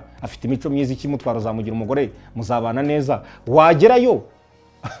mukobwa afite imico myiza ikimutwara uzamugira umugore muzabana neza wagerayo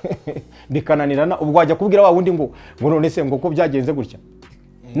bikananirana ubwo wajya kubwira wa wundi ngo none se ngo ko byagenze gutya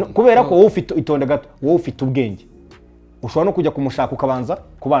kubera ko wowe ufite itonde gato wowe ufite ubwenge ushobora no kujya kumushaka ukabanza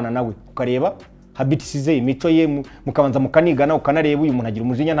kubana nawe ukareba habits ze imico ye mukabanza mukanigana ukanareba uyu muntu agira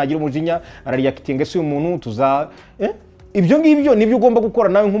umujinya ntagira umujinya arariyakitinga se uyu muntu tuza ibyo ngibyo nibyo ugomba gukora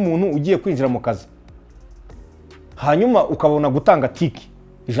nawe nk'umuntu ugiye kwinjira mu kazi hanyuma ukabona gutanga tiki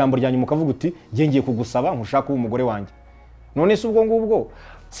ijambo ryanyu mukavuga uti ngiye kugusaba nkushaka umugore wanjye none se ubwo ngubwo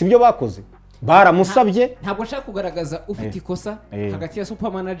sibyo bakoze baramusabye ntabwo nshaka kugaragaza ufite ikosa hagati ya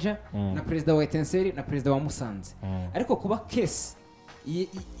super manager na president wa Etincelle na president wa Musanze ariko kuba case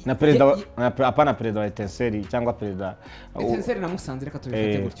na president apana president wa Etincelle cyangwa president Etincelle na Musanze reka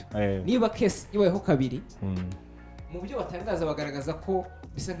tubifate gutyo niba case ibayeho kabiri mu byo batangaza bagaragaza ko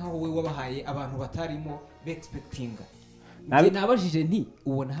bisa nkaho wowe wabahaye abantu batarimo be expectinga nabajije nti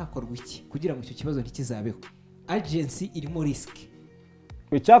ubona hakorwa iki kugira ngo icyo kibazo ntikizabeho agency irimo risk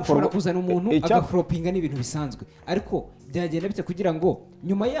ushobora kuzana umuntu agafropinga n'ibintu bisanzwe ariko byagenda bite kugira ngo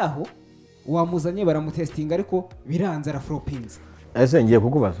nyuma yaho wamuzanye baramutestinga ariko biranze arafropinze ese ngiye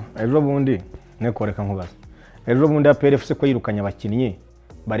kukubaza ejo bundi nekoreka nkubaza ejo bundi ya PRFC ko yirukanye abakinnyi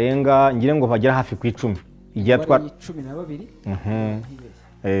barenga ngire ngo bagera hafi ku 10 igihe atwara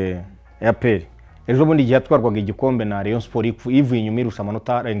 12 ya PRFC ejo bundi igihe atwarwaga igikombe na Rayon Sport ivuye inyuma irusha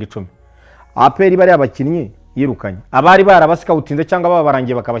amanota arenga 10 APR bari abakinnyi yirukanye abari barabascoutinze cyangwa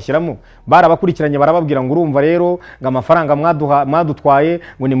babarangiye bakabashyiramo barabakurikiranye barababwira ngo urumva rero ngo amafaranga mwadutwaye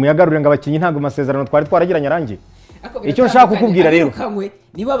ngo ni muyagarure ngo abakinnyi ntabwo amasezerano twari twaragiranye arangiye icyo nshaka kukubwira rero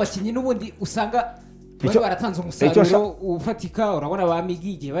niba abakinnyi n'ubundi usanga bari baratanze umusaruro ufatika urabona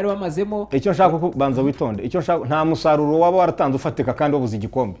bamigi igihe bari bamazemo icyo nshaka kubanza witonde icyo nshaka nta musaruro waba waratanze ufatika kandi wabuze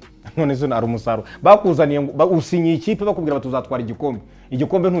igikombe none zo ari umusaruro bakuzaniye usinyiye ikipe bakubwira batuzatwara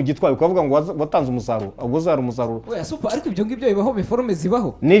igikombe ntugitwaye ukavuga ngo watanze umusaruro ubwo zari umusaruro oya super ariko ibyo ngibyo bibaho meforme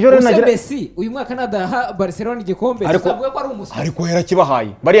zibaho nijoro nagira Messi uyu mwaka nadaha Barcelona igikombe tuzavuga ko ari umusaruro ariko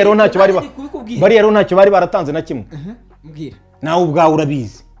yarakibahaye bari rero ntacyo bari baratanze na kimwe mbwira nawe ubwawe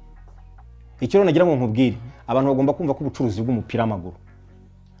urabizi icyo rero nagira ngo nkubwire abantu bagomba kumva ko ubucuruzi bw'umupira w'amaguru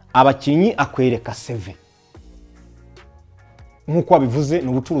abakinnyi akwereka CV nk'uko wabivuze ni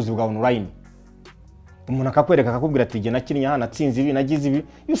ubucuruzi bwa online umuntu akakwereka akakubwira ati jye nakinnye hano natsinze ibi nagize ibi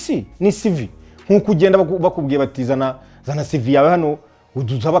you see ni CV nk'uko ugenda bakubwiye bati zana CV yawe hano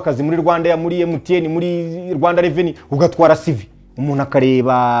uduzaba akazi muri Rwanda ya muri MTN muri Rwanda Revenue ugatwara CV umuntu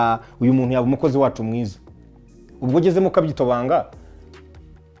akareba uyu muntu yaba umukozi wacu mwiza ubwo ugezemo kabyitobanga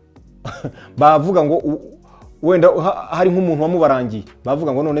bavuga ngo wenda hari nk'umuntu wamubarangiye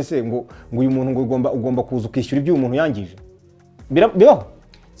bavuga ngo none se ngo uyu muntu ngo ugomba kuza ukishyura ibyo uyu muntu yangije bibaho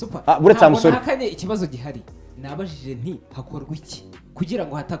buretse amusore nakanye ikibazo gihari nabajije nti hakorwa iki kugira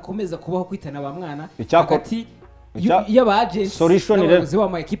ngo hatakomeza kubaho kwitana ba mwana hagati y'aba agents n'abayobozi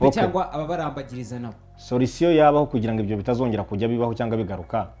b'ama ekipe cyangwa ababarambagiriza nabo solution yabaho kugira ngo ibyo bitazongera kujya bibaho cyangwa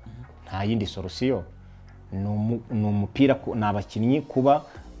bigaruka nta yindi solution ni umupira n'abakinnyi kuba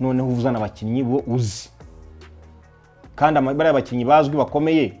noneho uzana abakinnyi bo uzi kandi bari abakinnyi bazwi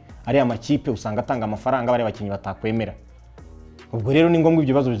bakomeye ari amakipe usanga atanga amafaranga bari abakinnyi batakwemera ubwo rero ni ngombwa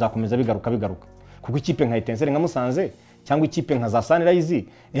ibyo bibazo bizakomeza bigaruka kuko ikipe nka Etincelle nka Musanze cyangwa ikipe nka za Sunrise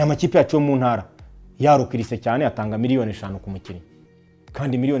iri amakipe yacu mu ntara yarukirise cyane atanga miliyoni 5 ku mukinnyi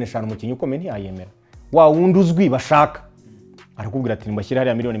kandi miliyoni 5 umukinnyi ukomeye ntiyayemera wa wundi uzwi bashaka arakubwira ati mbashyire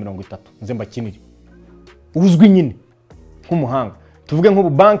hariya miliyoni 30 nze mbakinire uzwi nyine nk'umuhanga tuvuge nk'ubu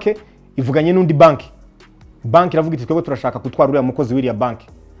banke ivuganye n'undi banke iravuga iti twebwe turashaka gutwara uriya mukozi w'iriya banke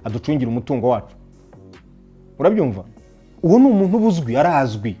aducungira umutungo wacu urabyumva uwo ni umuntu ubuzwi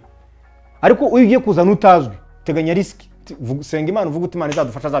arazwi ariko iyo ugiye kuzana utazwi teganya risk senga Imana uvuga uti Imana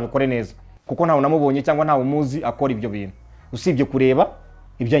izadufasha azabikore neza kuko ntawe namubonye cyangwa ntawe muzi akora ibyo bintu usibye kureba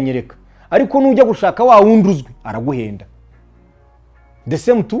ibyo anyereka ariko nujya gushaka wa wundi uzwi araguhenda the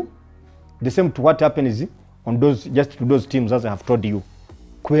same to what happens on those teams as I have told you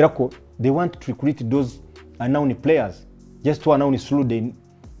kubera ko they want to recruit those unknown players just to announce through the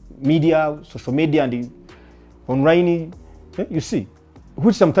media, social media and online, you see,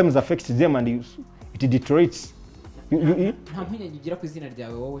 which sometimes affects them and it deteriorates. Nta mpungenge ugira ku izina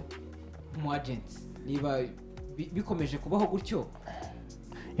ryawe wowe mu agent niba bikomeje kubaho gutyo?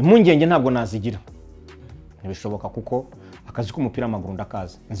 Impungenge ntabwo nazigira, ntibishoboka kuko akazi k'umupira w'amaguru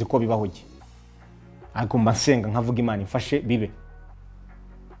ndakazi nzi ko bibaho gi ariko mbasenga nkavuga Imana imfashe bibe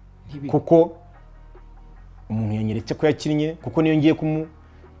kuko umuntu yanyeretse ko yakinnye kuko niyo ngiye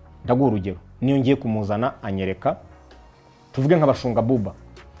ndaguha urugero niyo ngiye kumuzana anyereka tuvuge nk'abashunga buba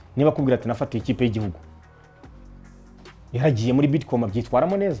niba kubwira ati nafatiye ikipe y'igihugu yaragiye muri Bitcom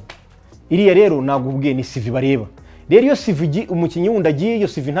byitwaramo neza iriya rero nagubwiye ni CV bareba rero iyo CV umukinnyi wundi agiye iyo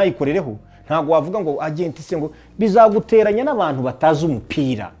CV ntayikorereho ntago wavuga ngo agent se ngo bizaguteranya n'abantu batazi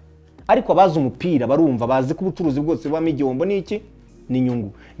umupira ariko abazi umupira barumva bazi ko ubucuruzi bwose bwa igihombo n'iki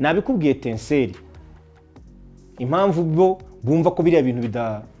n'inyungu nabikubwiye Tenseri impamvu bwo bumva ko biriya bintu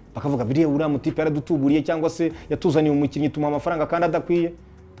bakavuga biriya uriya mutipe yaradutuburiye cyangwa se yatuzaniye umukinnyi tuma amafaranga kandi adakwiye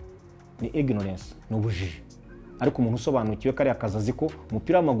ni ignorance n'ubujiji ariko umuntu usobanukiwe kari akazi azi ko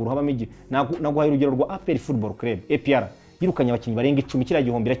umupira w'amaguru habamo igi naguhaye urugero rwa APR Football Club APR yirukanye abakinnyi barenga 10 kiriya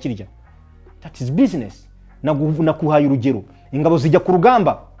gihombira kirya that is business nakuhaye urugero ingabo zijya ku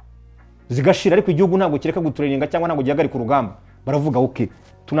rugamba zigashira ariko igihugu ntabwo kireka gutureninga cyangwa ntabwo gihagarika urugamba baravuga okay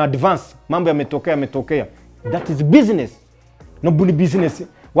tuna advance mambo ya metokea that is business no muri business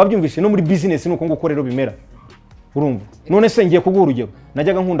wabyumvishe no muri business nuko ngo rero bimera urumva none se ngiye kuguha urugero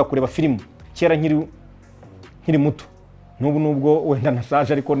najyaga nkunda kureba filmu kera nkiri muto nubwo wenda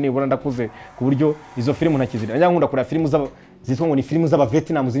nasaje ariko nibura ndakuze ku buryo izo filmu ntakizira najyaga nkunda kureba filmu zitwa ngo ni filmu z'aba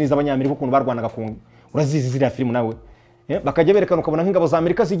Vietnam zini z'abanyamerika ukuntu barwanaga ku urazizi ziriya filmu nawe bakajya berekana ukabona nk'ingabo za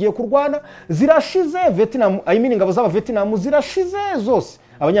Amerika zigiye kurwana zirashize Vietnam ingabo z'aba Vietnam zirashize zose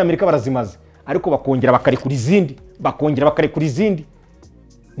abanyamerika barazimaze ariko bakongera bakarekura izindi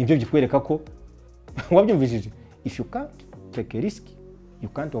nibyo byikwereka ko wabyumvishije if you can't take a risk you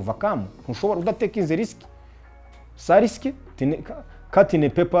can't overcome ntushobora udatekinze risk sa risk ne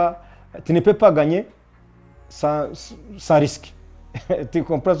peut pas gagner sa risk tu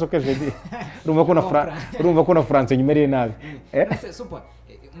comprends ce que je dis urumva ko na France nyumereye nabi super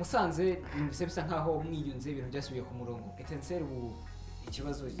Musanze numvise bisa nkaho mwiyunze ibintu byasubiye ku murongo Etenseri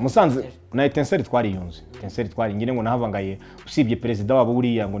ikibazo Musanze na Etenseri twariyunze Etenseri twari ngire ngo nahavangaye usibye president wabo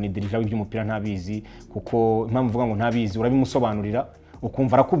buriya ngo ni dirija w'iby'umupira ntabizi kuko impamvu uvuga ngo ntabizi urabimusobanurira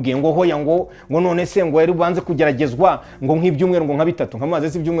ukumva arakubwiye ngo hoya ngo none se ngo yari banze kugeragezwa ngo nk'ibyumweru ngo nka bitatu nkamaze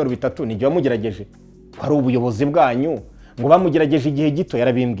si ibyumweru bitatu nijye wamugerageje hari ubuyobozi bwanyu ngo bamugerageje igihe gito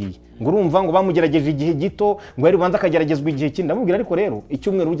yarabimbwiye ngo urumva ngo bamugerageje igihe gito ngo yari banze akageragezwa igihe kindi ndamubwira ariko rero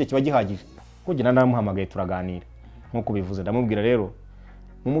icyumweru ujye kiba gihagije kugira naramuhamagaye turaganira nkuko bivuze ndamubwira rero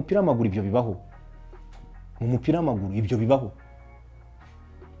mu mupira w'amaguru ibyo bibaho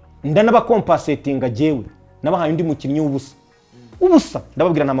ndanabakompensatinga jewe nabahaye undi mukinnyi ubusa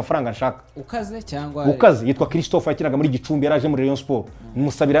ndababwira nta mafaranga nshaka ukaze yitwa Christophe yakinaga muri Gicumbi yaraje muri Rayon Sport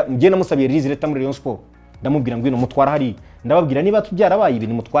namusabiye release leta muri Rayon Sport ndamubwira ngo mutwara hari ndababwira niba tubyarabaye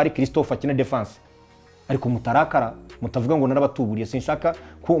ibintu mutware Christophe akina defense ariko mutarakara mutavuga ngo narabatuburiye sinshaka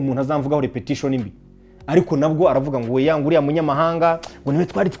ko umuntu azamvugaho repetition imbi ariko nabwo aravuga ngo we yangu uriya munyamahanga ngo niwe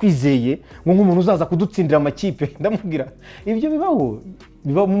twari twizeye ngo nk'umuntu uzaza kudutsindira amakipe ndamubwira ibyo bibaho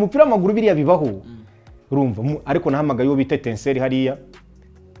mu mupira w'amaguru biriya bibaho urumva ariko nahamagaye uwo bita Tenseri hariya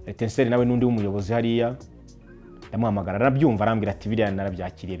Tenseri nawe n'undi w'umuyobozi hariya ndamuhamagara arabyumva arambwira ati biriya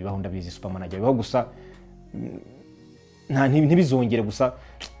narabyakiriye bibaho ndabizi supermanager bibaho gusa ntibizongere gusa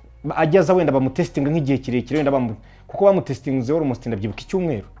ajyaza wenda bamutestinga nk'igihe kirekire wenda kuko bamutestinze almost ndabyibuka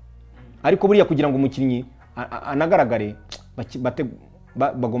icyumweru ariko buriya kugira ngo umukinnyi anagaragare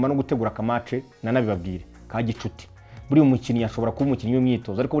bagomba no gutegura akamace nanabibabwire ka gicuti buriya umukinnyi ashobora kuba umukinnyi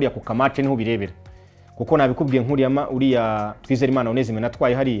w'imyitozo ariko buriya ku kamace niho birebera kuko nabikubwiye uriya Twizera Imana Onezime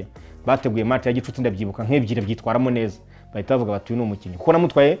natwaye hariya bateguye match ya gicuti ndabyibuka nk'ebyire byitwaramo neza bahita bavuga bati uyu ni umukinnyi kuko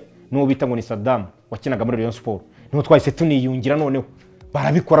namutwaye n'uwo bita ngo ni Saddam wakinaga muri Rayon Sport niho twahise tuniyungira noneho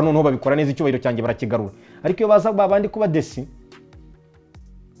barabikora noneho babikora neza icyubahiro cyanjye barakigarura ariko iyo baza babandi kuba desi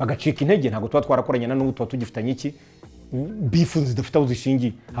bagacika intege ntabwo tuba twarakoranye na n'ubu tuba tugifitanye iki bifunze zidafite aho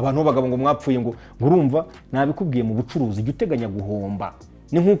zishingiye abantu bagabo ngo mwapfuye ngo urumva nabikubwiye mu bucuruzi jya uteganya guhomba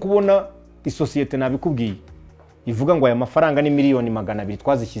ni nk'uko ubona isosiyete nabikubwiye ivuga ngo aya mafaranga ni miliyoni 200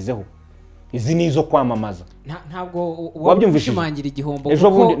 twazishyizeho, izi ni izo kwamamaza. Ntabwo wabyumvishimangira igihombo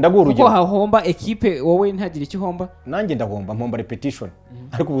ejo bundi ndaguha urugero, kuko hahomba ekipe wowe ntagira icyo uhomba. Nanjye ndahomba, mpomba repetition.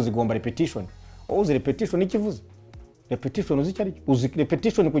 Ariko ubuzi gomba repetition. Uzi repetition ikivuze? Repetition uzi cyari? Uzi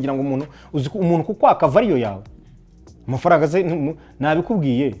repetition kugira ngo umuntu kukwaka variyo yawe. Amafaranga ze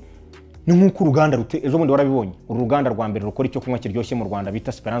nabikubwiye. Ni nk'uko uruganda ejo bundi warabibonye. Uruganda rwa mbere rukora icyo kunywa kiryoshye mu Rwanda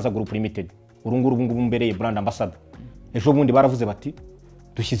bita Speranza Group Limited. Urunguru ngubu mbereye brand ambassador. Ejo bundi baravuze bati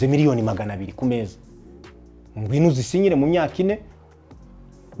dushyize miliyoni 200 ku meza. Ngwino uzisinyire mu myaka 4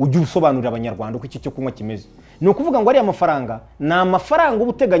 ujye usobanurira abanyarwanda uko iki cyo kunywa kimeze. Ni ukuvuga ngo ari amafaranga, na amafaranga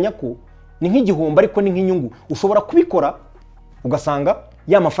ubuteganya ko ni nk'igihombo ariko ni nk'inyungu. Ushobora kubikora ugasanga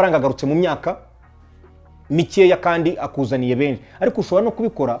ya mafaranga agarutse mu myaka mikeya kandi akuzaniye benshi, ariko ushobora no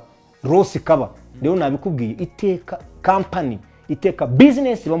kubikora loss kaba. Rero nabikubwiye, iteka company, iteka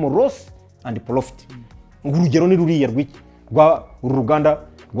business iba mu loss and profit. Urugero ni ruriya rwa uruganda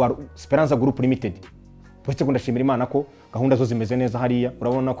rwa Speranza Group Limited. Bose ko ndashimira Imana ko gahunda zo zimeze neza hariya,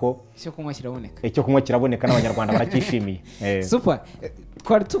 urabona ko icyo kunywa kiraboneka. Icyo kunywa kiraboneka n'abanyarwanda barakishimiye. Super.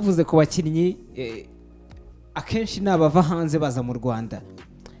 Twari tuvuze ku bakinnyi akenshi nabava hanze baza mu Rwanda.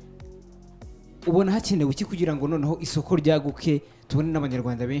 Ubona hakenewe iki kugira ngo noneho isoko ryaguke, tubone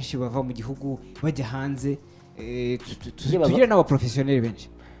n'abanyarwanda benshi bava mu gihugu bajya hanze, tugire n'abaprofessionnel benshi?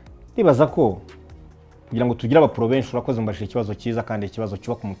 Nibaza ko kugira ngo tugire abapro benshi, urakoze mbashije ikibazo cyiza kandi ikibazo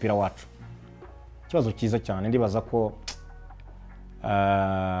cyubaka umupira wacu. Ikibazo cyiza cyane. Ndibaza ko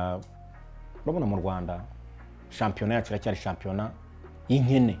urabona mu Rwanda shampiyona yacu iracyari shampiyona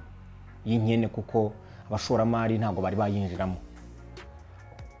y'inkene kuko abashoramari ntabwo bari bayinjiramo.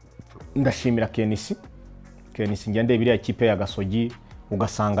 Ndashimira Kenisi ngende biriya ikipe ya Gasogi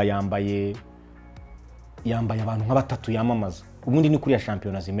ugasanga yambaye abantu nka batatu yamamaza. Ubundi ni kuri ya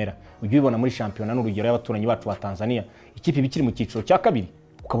shampiyona zimera. Ujye ubibona muri shampiyona n'urugero y'abaturanyi bacu wa Tanzania, ikipe bikiri mu cyiciro cya kabiri,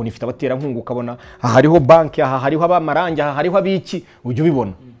 ukabona ifite abatera nkungu, ukabona aha hariho banki, aha hariho abamarangi, aha hariho abiki, ujye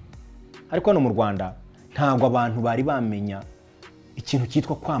ubibona. Ariko hano mu Rwanda ntabwo abantu bari bamenya ikintu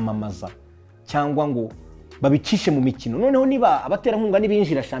cyitwa kwamamaza cyangwa ngo babicishe mu mikino. Noneho niba abatera nkunga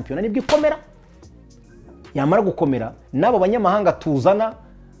nibinjira shampiyona nibwo ikomera, yamara gukomera nabo banyamahanga tuzana,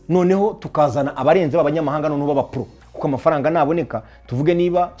 noneho tukazana abarenze b'abanyamahanga noneho baba pro, kuko amafaranga naboneka. Tuvuge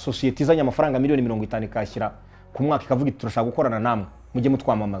niba society izanye amafaranga miliyoni 50 ikashyira ku mwaka, ikavuga iti turashaka gukorana namwe mujye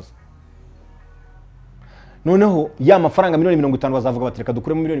mutwamamaza. Noneho ya mafaranga miliyoni 50 bazavuga batereka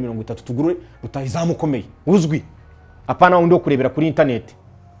dukure mu miliyoni 30 tugure rutahizamukomeye uzwi, apana wundi wo kurebera kuri internet,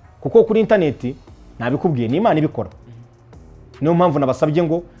 kuko kuri internet nabikubwiye ni Imana ibikora. Niyo mpamvu nabasabye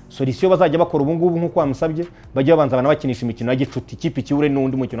ngo solution bazajya bakora ubu ngubu nkuko bamusabye, bajye babanza bana bakinisha imikino ya gicuti, ikipe kiure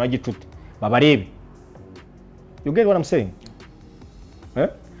n'undi mukino wa gicuti babarebe. You get what I'm saying?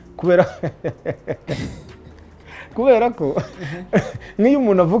 Kubera ko niyo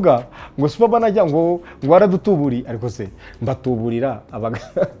umuntu avuga ngo Superman ajya ngo waradutuburi, ariko se mbatuburira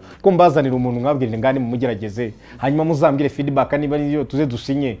ko mbazanira umuntu mwabwirire ngani mu mugerageze, hanyuma muzambwire feedback niba niyo tuze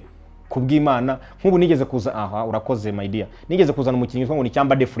dusinye kubw'Imana. Nk'ubu nigeze kuza urakoze my dear, nigeze kuzana umukinnyi ngo ni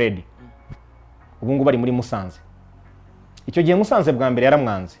Cyamba de Fred, ubu ngubu bari muri Musanze. Icyo gihe Musanze bwa mbere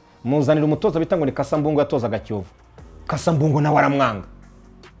yaramwanze, muzanira umutoza bita ngo ni Kasambungo yatozaga Kiyovu. Kasambungo nawe aramwanga,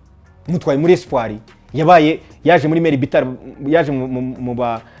 mutwaye muri Espoir, yaje muri Meri Bitar, yaje mu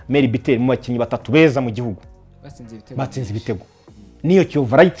ba Meri Bitar mu bakinnyi batatu beza mu gihugu batsinze ibitego. Niyo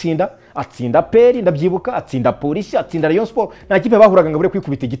Kiyovu arayitsinda, atsinda Peri ndabyibuka, atsinda Polisi, atsinda Rayon Sport. Nta kipe bahuraga ngo bure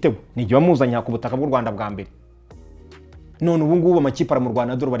kwikubita igitego, nijye wamuzanye ku butaka bw'u Rwanda bwa mbere. None ubu ngubu amakipe ara mu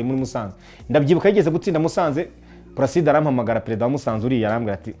Rwanda dore bari muri Musanze. Ndabyibuka yigeze gutsinda Musanze, Placide arampamagara, perezida wa Musanze uri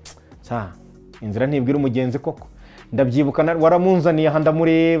yarambwira ati inzira ntibwira umugenzi koko. Ndabyibuka waramunzaniye aha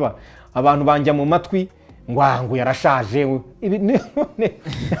ndamureba, abantu banja mu matwi ngo yarashaje.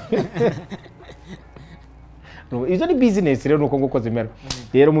 Izo ni business rero nuko nguko zimera.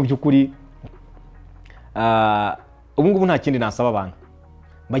 Rero mu byukuri ubu ngubu nta kindi nasaba abantu,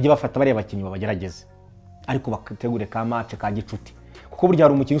 bajye bafata bari abakinnyi babagerageze, ariko bakategure ka match ka gicuti, kuko burya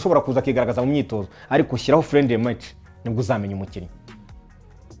hari umukinnyi ushobora kuza akigaragaza mu myitozo, ariko ushyiraho friendly match nibwo uzamenya umukinnyi.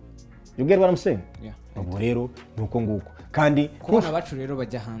 You get what I'm saying? Ubwo rero nuko nguko. Kandi kubona abacu rero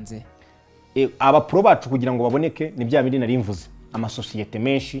bajya hanze, abapro bacu kugira ngo baboneke ni bya bindi nari mvuze, amasosiyete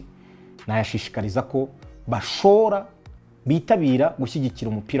menshi nayashishikariza ko bashora bitabira gushyigikira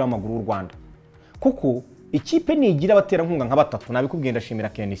umupira w'amaguru w'u Rwanda, kuko ikipe nigira abatera nkunga nka batatu. Nabikubwiye ndashimira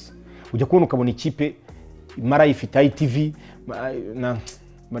Kenisi, ujya kubona ukabona ikipe mara ifite ITV na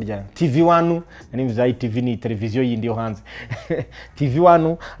barya TV1, nani biza ITV ni televiziyo yindi yo hanze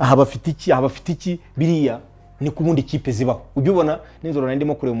TV1 aha bafite iki biriya ni kubundi ikipe zibaho. Ujye ubona n'inzoro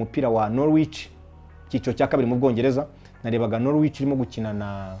ndimo kureba umupira wa Norwich cyiciro cya kabiri mu Bwongereza narebaga Norwich irimo gukina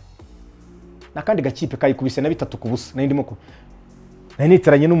na kandi gakipe kayikubise na 3-0 nari ndimo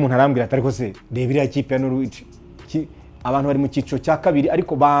nitaranye n'umuntu arambwira ati ariko se reba iriya kipe ya Norwich abantu bari mu cyiciro cya kabiri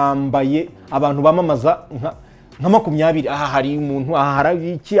ariko bambaye abantu bamamaza nka 20 aha hari umuntu aha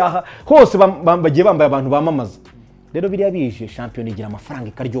hari iki aha hose bagiye bambaye abantu bamamaza. Rero biriya bije champion igira amafaranga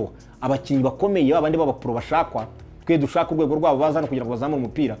ikaryoha, abakinnyi bakomeye abandi b'abapro bashakwa twe dushaka urwego rwabo bazana kugira ngo bazamure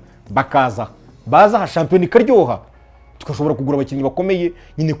umupira baza ha champion ikaryoha, tukashobora kugura abakinnyi bakomeye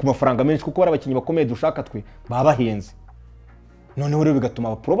nyine ku mafaranga menshi kuko bari abakinnyi bakomeye dushaka twe babahenze. Noneho rero bigatuma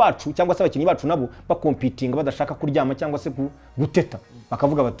abapro bacu cyangwa se abakinnyi bacu nabo bakompitinga badashaka kuryama cyangwa se guteta,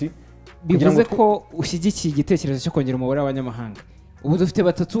 bakavuga bati bivuze ko ushyigikiye igitekerezo cyo kongera umubare w'abanyamahanga. Ubu dufite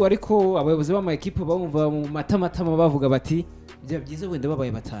 3 ariko abayobozi b'ama equipe bamumva mu matamatama bavuga bati byaba byiza wenda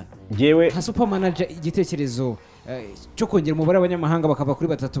babaye 5. Jewe nka super manager igitekerezo cyo kongera umubare w'abanyamahanga bakava kuri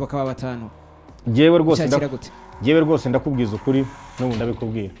 3 bakaba 5. Jewe rwose ndakubwiza ukuri n'ubu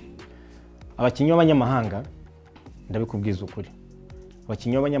ndabikubwira. Abakinnyi b'abanyamahanga ndabikubwiza ukuri.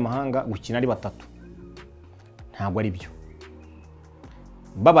 Abakinnyi b'abanyamahanga gukina ari 3 ntabwo ari byo.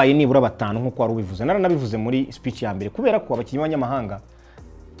 Babaye nibura 5 nkuko wari ubivuze. Naranabivuze muri speech ya mbere kubera ko abakinnyi b'abanyamahanga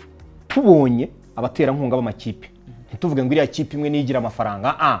tubonye abatera nkunga b'amakipe. Ntituvuge ngo iriya kipe imwe nigira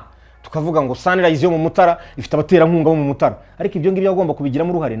amafaranga. Tukavuga ngo Sunrise yo mu Mutara ifite abatera nkunga bo mu Mutara. Ariko ibyo ngibyo agomba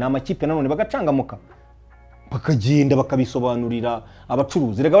kubigiramo uruhare na amakipe nanone bagacangamuka. Bakagenda bakabisobanurira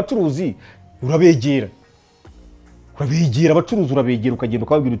abacuruzi. Rega abacuruzi urabegera abacuruzi urabegera ukagenda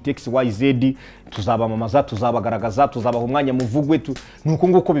ukababwira utex YZ tuzabamamaza tuzabagaragaza tuzabaha umwanya muvugwe nuko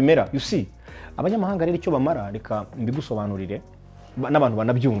nguko bimera. You see abanyamahanga rero icyo bamara reka mbigusobanurire n'abantu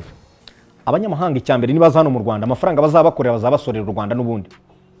banabyumva. Abanyamahanga icyambere nibaza hano mu Rwanda amafaranga bazabakorera bazabasorera u Rwanda n'ubundi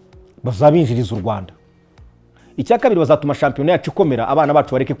bazabinjiriza u Rwanda. Icya kabiri bazatuma shampiyona yacu ikomera, abana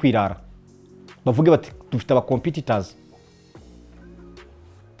bacu bareke kwirara bavuge bati dufite aba competitors.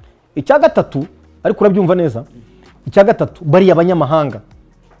 Icya gatatu ariko urabyumva neza, icya gatatu bari abanyamahanga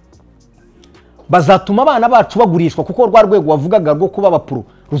bazatuma abana bacu bagurishwa kuko rwa rwego wavugaga rwo kuba abapro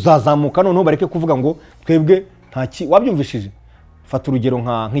ruzazamuka, noneho bareke kuvuga ngo twebwe ntaki. Wabyumvishije? Fata urugero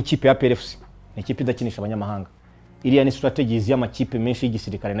nk'ikipe ya PFC, ni ikipe idakinisha abanyamahanga. Iriya ni strategies y'amakipe menshi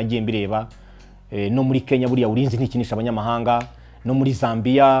y'igisirikare nagiye mbireba. No muri Kenya buriya urinzi ntikinisha abanyamahanga, no muri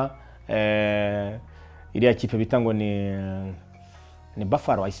Zambia iriya kipe bita ngo ni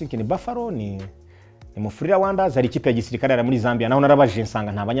Buffalo, I think ni Buffalo ni Mufurira Wonders, hari ikipe ya gisirikare ara muri Zambia naho narabaje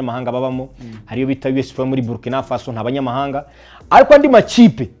nsanga nta banyamahanga babamo. Hariyo bita USF muri Burkina Faso nta banyamahanga, ariko andi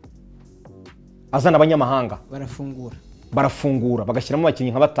makipe azana abanyamahanga barafungura bagashyiramo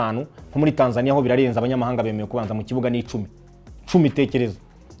abakinnyi nka 5 nko muri Tanzania aho birarenza abanyamahanga bemewe kubanza mu kibuga ni 10 tekereza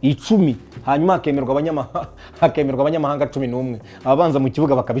 10 hanyuma hakemerwa abanyamahanga 11 ababanza mu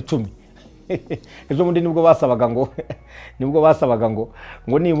kibuga bakaba 10. Ejo mundi nibwo basabaga ngo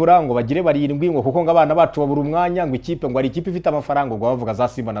nibura ngo bagire 7 ngo kuko ngo abana bacu babura umwanya ngo ikipe ngo ari ikipe ifite amafaranga ngo bavuga za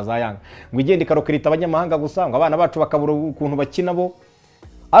Simba na za Yanga ngo igende karokerita abanyamahanga gusa ngo abana bacu bakabura ukuntu bakina bo.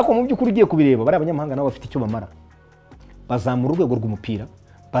 Ariko mu by'ukuri ugiye kubireba bari abanyamahanga nabo bafite icyo bamara, bazamura urwego rw'umupira,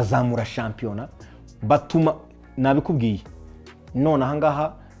 bazamura shampiyona, batuma nabikubwiye none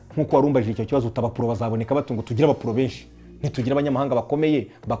ahangaha nkuko warumbajije icyo kibazo utabapro bazaboneka batungo tugira abapro benshi ntitugira abanyamahanga bakomeye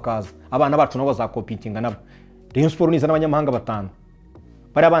bakaza, abana bacu nabo bazakompitinga nabo. Rayon Sport niza n'abanyamahanga 5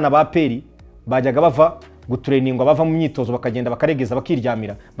 bari abana ba Peri bajyaga bava gutrainingwa bava mu myitozo bakagenda bakaregeza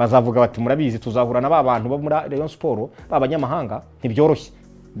bakiryamira, bazavuga bati murabizi tuzahura na ba bantu bo muri Rayon Sport b'abanyamahanga ntibyoroshye,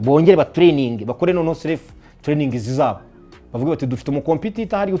 bongere ba training bakore no self training zizaba, bavuga bati dufite mu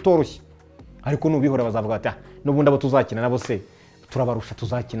competitor hari utoroshye. Ariko nubihora bazavuga bati n'ubundi abo tuzakina nabo se turabarusha,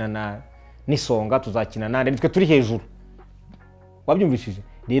 tuzakina na n'Isonga, tuzakina na nitwe turi hejuru. Wabyumvishije?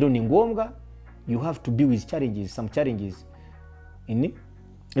 Rero ni ngombwa you have to deal with challenges, some challenges in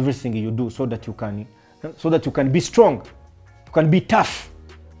everything you do so that you can be strong, you can be tough.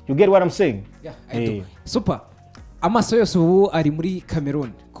 You get what I'm saying? Yeah, I do. Super. Amaso yose ubu ari muri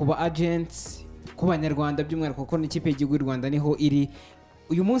Cameroon kuba agents ku banyarwanda by'umwihariko kuko n'ikipe y'igihugu y'u Rwanda niho iri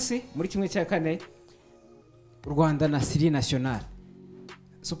uyu munsi muri kimwe cya 4 Rwanda na Siri National.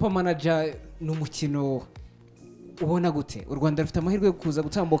 Super manager n'umukino ubona gute? U Rwanda rufite amahirwe yo kuza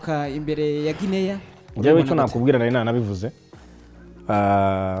gutambuka imbere ya Guinea. Jewe cyo nakubwira nari nabivuze.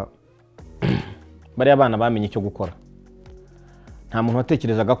 Bari abana bamenye icyo gukora. Nta muntu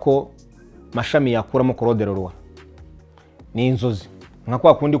watekerezaga ko Mashami yakuramo Korodero Rwa. Ni inzozi. Nka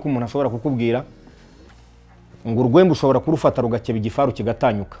kwa kundi ko umuntu ashobora kukubwira ngo urwembe ushobora kurufata rugakeba igifaru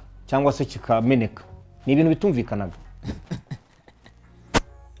kigatanyuka cyangwa se kikameneka. Ni ibintu bitumvikanaga.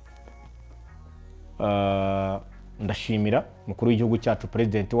 Ndashimira mukuru w'igihugu cyacu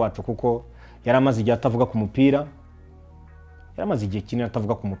president wacu kuko yaramaze igihe atavuga ku mupira, yaramaze igihe kinini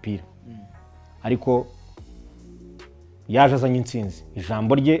atavuga ku mupira, ariko yaje azanye intsinzi.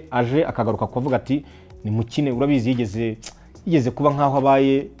 Ijambo rye aje akagaruka kuvuga ati ni mukine, urabizi yigeze kuba nkaho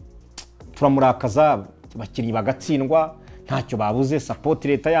abaye turamurakaza, abakinnyi bagatsindwa ntacyo babuze, support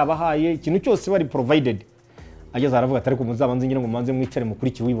leta yabahaye, ikintu cyose bari provided. Ageze aravuga ati ariko muzabanze ngira ngo manze mwicare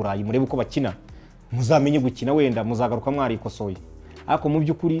mukurikiye w'i Burayi murebe uko bakina, muzamenye gukina, wenda muzagaruka mwarikosoye. Ariko mu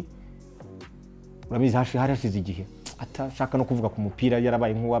by'ukuri urabizi hashize igihe atashaka no kuvuga ku mupira,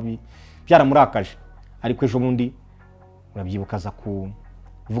 yarabaye nk'uwabi byaramurakaje. Ariko ejo bundi urabyibukaza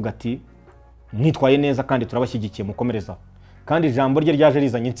kuvuga ati mwitwaye neza kandi turabashyigikiye, mukomereza. Kandi ijambo rye ryaje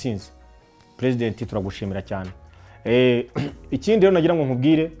rizanye intsinzi. President turagushimira cyane. Ikindi rero nagira ngo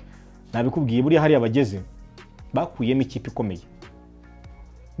nkubwire, nabikubwiye buriya hari abageze bakuyemo ikipe ikomeye.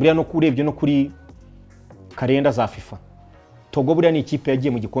 Buriya no kurebye no kuri kalenda za FIFA, Togo buriya ni ikipe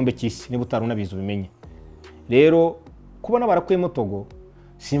yagiye mu gikombe cy'isi, niba utarunabizi ubimenye. Rero kubona barakuyemo Togo,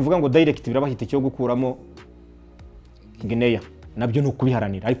 simvuga ngo direct birabahite cyo gukuramo Guinea, nabyo no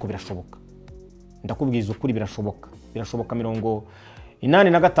kubiharanira, ariko birashoboka. Ndakubwiza ukuri birashoboka. Birashoboka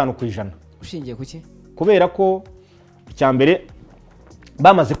 85%. Ushingiye kuki? Kubera ko icyambere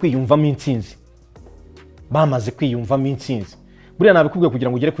bamaze kwiyumvamo intsinzi. Buriya nabikubwiye kugira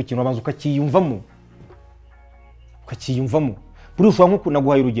ngo ugere ku kintu abanza ukakiyumvamo. Buriya ushobora nko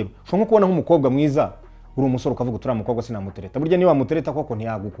naguhaye urugero, ushobora nko kubona nk'umukobwa mwiza, uri umusore ukavuga turi umukobwa sinamutereta. Burya niba wamutereta koko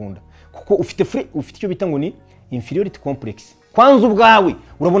ntiyagukunda, kuko ufite icyo bita ngo ni inferiority complex. Kwanza ubwawe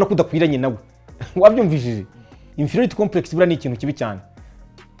urabona ko udakwiranye nawe. Wabyumvishije? Inferiority complex buriya ni ikintu kibi cyane.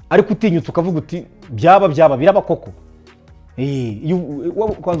 Ariko utinyutse ukavuga uti byaba biraba koko.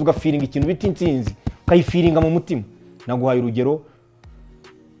 Kwanza ugafiringa ikintu bita intsinzi, ukayifiringa mu mutima. Naguhaye urugero,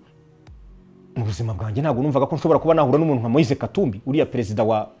 mu buzima bwanjye ntabwo numvaga ko nshobora kuba nahura n'umuntu nka Moise Katumbi, uriya perezida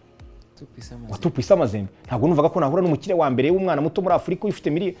wa Tupisa Mazembe. Ntabwo numvaga ko nahura n'umukire wa mbere w'umwana muto muri Afurika ufite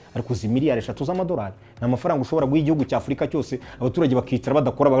miliyari, ariko uzi miliyari 3 z'amadolari. Ni amafaranga ushobora guha igihugu cya Afurika cyose, abaturage bakicara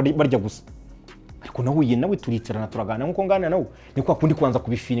badakora barya gusa. Ariko nahuye nawe turicarana turagana nkuko ngana nawe, ni kwa kundi kwanza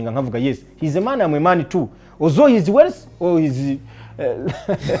kubifiringa nkavuga yes, he's a man, I'm a man too. Although he's wealth or he's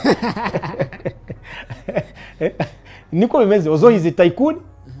niko bimeze, although he's a tycoon,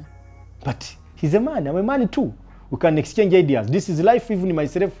 but he's a man, I'm a man too. We can exchange ideas. This is life, even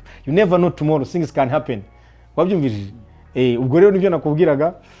myself. You never know tomorrow, things can happen. Wabyumvishije? Ubwo rero nibyo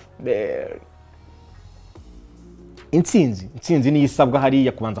nakubwiraga. Intsinzi ni isabwa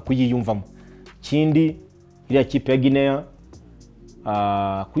hariya kubanza kuyiyumvamo. Kindi iriya kipe ya Guinea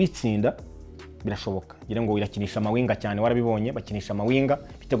kuyitsinda birashoboka. Ngira ngo irakinisha amawinga cyane, warabibonye bakinisha amawinga,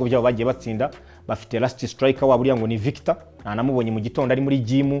 bitego byabo bagiye batsinda. Bafite last striker wabo uriya ngo ni Victor, namubonye mu gitondo ari muri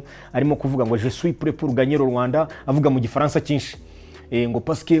gym arimo kuvuga ngo je suis prêt pour gagner le Rwanda, avuga mu gifaransa cyinshi. Ngo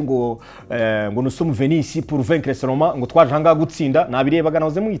parce que ngo nous sommes venus ici pour vaincre seulement, ngo twaje hanga gutsinda. Nabirebaga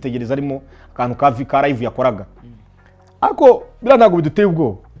nahoze muyitegereza arimo akantu ka live yakoraga. Ako bira ntago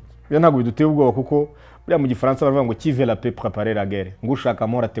biduteye ubwoba, kuko buriya mu gifaransa baravuga ngo qui veut la paix préparer la guerre, ngo ushaka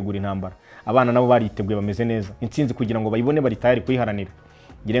amahoro ategura intambara. Abana nabo bariteguye bameze neza, intsinzi kugira ngo bayibone bari tayari kuyiharanira.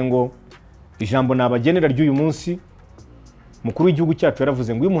 Ngire ngo ijambo nabagenera ry'uyu munsi, mukuru w'igihugu cyacu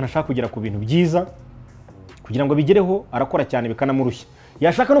yaravuze ngo uyu muntu ashaka kugera ku bintu byiza, kugira ngo bigereho arakora cyane bikanamurushya.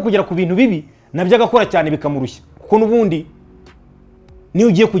 Yashaka no kugera ku bintu bibi nabyo agakora cyane bikamurushya, kuko nubundi niyo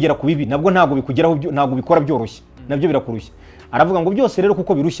ugiye kugera ku bibi nabwo ntago bikugeraho, ntago bikora byoroshye, nabyo birakurushya. Aravuga ngo byose rero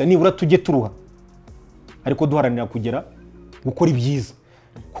kuko birushya nibura tujye turuha, ariko duharanira kugera gukora ibyiza,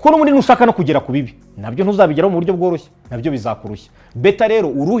 kuko n'ubundi nushaka no kugera ku bibi nabyo ntuzabigeraho mu buryo bworoshye, nabyo bizakurushya. Beta rero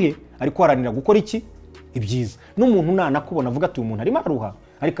uruhe ariko haranira gukora iki? Ibyiza. N'umuntu nanakubona avuga ati uyu muntu arimo aruha,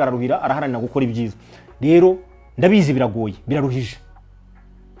 ariko araruhira araharanira gukora ibyiza. Rero ndabizi biragoye, biraruhije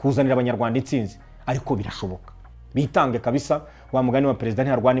kuzanira abanyarwanda intsinzi, ariko birashoboka. Bitange kabisa, wa mugani wa president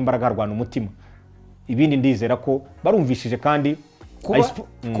ntiharwana imbaraga, harwana umutima. Ibindi ndizera ko barumvishije. Kandi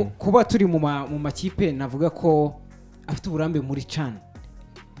kuba turi mu makipe navuga ko afite uburambe muri CHAN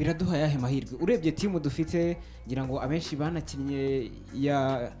biraduha yahe mahirwe. Urebye timu dufite, ngira ngo abenshi banakinnye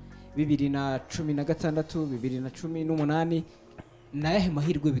ya 2016 2018, nayahe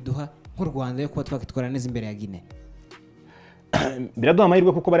mahirwe biduha nk'u Rwanda yo kuba twakitwara neza imbere ya Guinea? Biraduha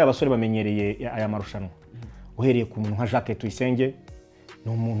amahirwe kuko bari abasore bamenyereye aya marushanwa. Uhereye ku muntu nka Jacques Tuyisenge,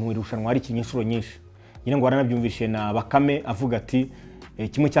 ni umuntu wirushanwa ari kinyinshuro nyinshi. Ngira ngo baranabyumvishe na Bakame avuga ati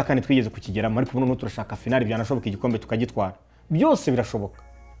kimwe cya kane twigeze kukigeramo, ariko ubu turashaka finale, byanashoboka igikombe tukagitwara. Byose birashoboka.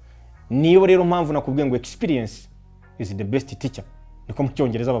 Niyo rero mpamvu nakubwiye ngo experience is the best teacher, niko mu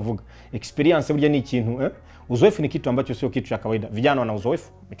Cyongereza bavuga. Experience burya ni ikintu uzoefu ni kitu ambacho sio kitu cha kawaida. Vijana wana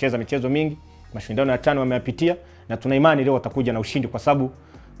uzoefu, michezo mingi, mashindano ya CHAN wameyapitia, na tuna imani leo watakuja na ushindi, kwa sababu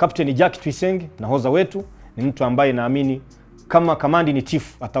Captain Jack Twisenge nahodha wetu ni mtu ambaye naamini kama kamandi ni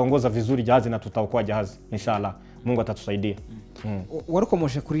tifu ataongoza vizuri jahazi na tutaokoa jahazi inshallah. Mungu atatusaidia.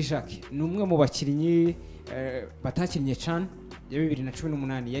 Warukomoshe kuri Jacques ni umwe mu bakinnyi batakinnye CHAN ya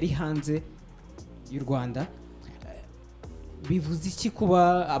 2018 yari hanze y'u Rwanda. Bivuze iki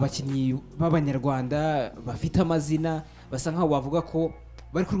kuba abakinnyi b'abanyarwanda bafite amazina basa nkaho bavuga ko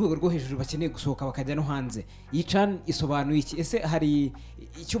bari ku rwego rwo hejuru bakeneye gusohoka bakajya no hanze? Iyi CHAN isobanuye iki? Ese hari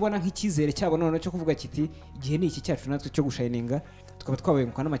icyo ubona nk'ikizere cyabo none cyo kuvuga kiti igihe ni iki cyacu natwe cyo gushininga tukaba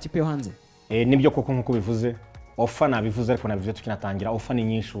twabayemuka n'amakipe yo hanze? Nibyo koko nkuko bivuze ofa nabivuze ariko nabivuze tukinatangira ofa ni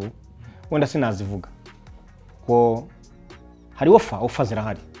nyinshi wenda sinazivuga ko hari ofa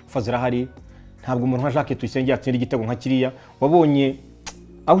zirahari ntabwo umuntu nka Jacques Tuyisenge yatsinda igitego nka kiriya wabonye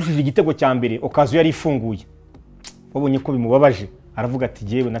ahushije igitego cya mbere okaziyo yari ifunguye wabonye ko bimubabaje aravuga ati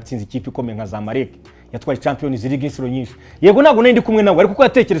jewe natsinze ikipe ikomeye nka Zamalek yatwaye Champions League inshuro nyinshi yego ntabwo nari ndi kumwe nawe ariko ko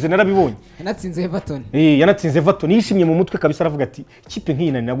yatekereze narabibonye yanatsinze Everton yanatsinze Everton yishimye mu mutwe kabisa aravuga ati ikipe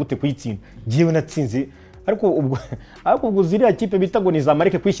nk'iyi nani nagute kuyitsinda jewe natsinze ariko ubwo ziriya kipe bitago ni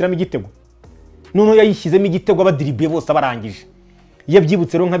Zamalek kwishyiramo igitego none yayishyizemo igitego abadiribe bose abarangije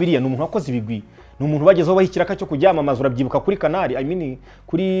yabyibutse rero nkabiriya ni umuntu wakoze ibigwi ni umuntu bagezeho bahikiraka cyo kujyamamaza urabyibuka kuri Canal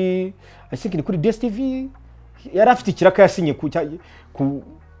kuri kuri DStv yari afite ikiraka yasinye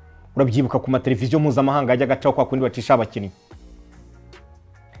urabyibuka ku mateleviziyo mpuzamahanga ajya gacaho kwa kundi bacisha abakinnyi.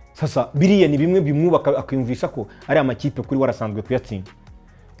 Sasa biriya ni bimwe bimwubaka akiyumvisha ko ari amakipe kuri warasanzwe kuyatsinda.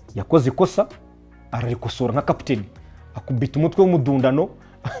 Yakoze ikosa ararikosora nka kapiteni akubita umutwe w'umudundano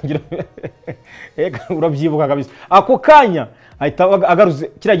urabyibuka kabisa ako kanya ahita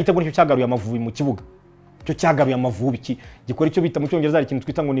agaruze kiriya gitego nicyo cyagaruye Amavubi mu kibuga cyo cyagaruye Amavubi gikora icyo bita mu cyongereza ari ikintu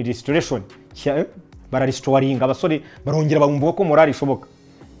twita ngo ni restoration bararestoringa abasore barongera babumva ko morali ishoboka.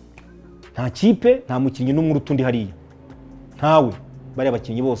 Nta kipe nta mukinnyi n'umwe urutundi hariya ntawe bari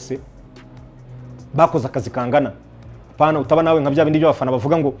abakinnyi bose bakoze akazi kangana pana utaba nawe nka bya bindi by'abafana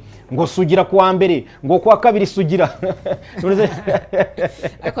bavuga ngo sugira kuwa mbere ngo kuwa kabiri sugira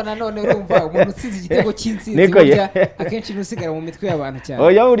ariko nanone urumva umuntu utsinze igitego cy'intsinzi burya akenshi nusigara mu mitwe y'abantu cyane.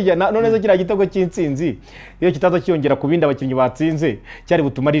 Oya burya none zo kira igitego cy'intsinzi iyo kitaza kiyongera ku bindi abakinnyi batsinze cyari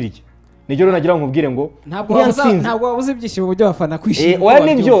butuma ririke nijyo rero nagira ngo nkubwire ngo ntabwo wabuze ibyishimo buryo abafana kwishima. Oya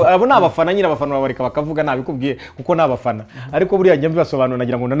nibyo abo ni abafana nyine abafana babareka bakavuga nabikubwiye kuko ni abafana ariko buriya njye mbibasobanura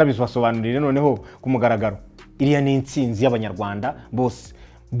nagira ngo nanabisobanurire noneho ku mugaragaro iriya ni intsinzi y'abanyarwanda bose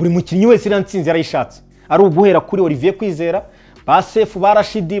buri mukinnyi wese iriya ntsinzi yarayishatse ari uguhera kuri Olivier Kwizera ba Sefu ba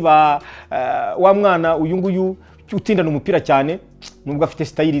Rashidi ba wa mwana uyu nguyu utindana umupira cyane nubwo afite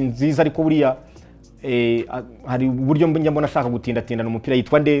style nziza ariko buriya hari uburyo mbona ashaka gutindana umupira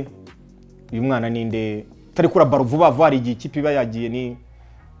yitwa nde uyu mwana ninde tari kura baro vuba vuba igihe ikipe iba yagiye ni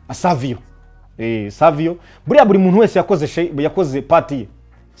Savio Savio buriya buri muntu wese yakoze party ye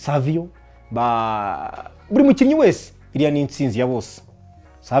Savio buri mukinnyi wese iriya ni intsinzi ya bose.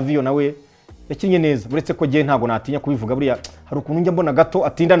 Savio nawe yakinnye neza buretse ko gihe ntago natinya kubivuga buriya hari ukuntu njya mbona gato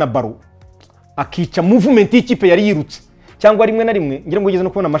atinda na baro akica movement y'ikipe yari yirutse cyangwa rimwe na rimwe ngira ngo ugeze no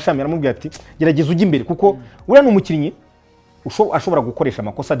kubona amashami aramubwira ati gerageza ujye imbere kuko uriya ni umukinnyi ashobora gukoresha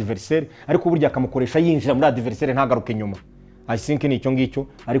amakosa adversaire ariko burya akamukoresha yinjira muri adversaire ntagaruke inyuma. I think ni icyo ngicyo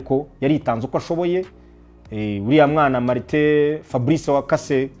ariko yari itanze uko ashoboye. Uriya mwana Marite Fabrice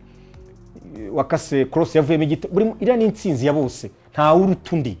wakase cross yavuyemo igitego buri iriya ni intsinzi ya bose nta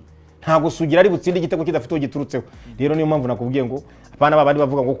urutundi ntago sugira ari butsinde igitego kidafite giturutseho. Rero niyo mpamvu nakubwiye ngo apana babandi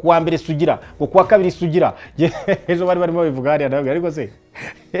bavuga ngo kuwa mbere sugira ngo kuwa kabiri sugira ejo bari barimo bivuga hariya nawe ariko se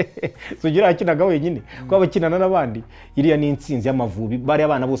sugira akinaga wenyine ko abakinana n'abandi. Iriya ni intsinzi y'Amavubi bari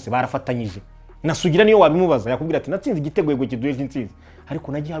abana bose barafatanyije na sugira niyo wabimubaza yakubwira ati natsinze igitego yego kiduheje intsinzi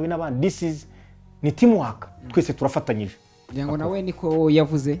ariko nagihawe n'abandi. This is ni teamwork twese turafatanyije. Yango nawe niko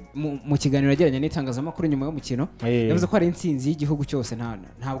yavuze mu kiganiro yagiranye n'itangazamakuru nyuma y'umukino yavuze ko ari intsinzi y'igihugu cyose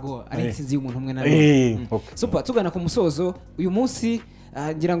ntabwo ari intsinzi y'umuntu umwe na rimwe. Super tugana ku musozo uyu munsi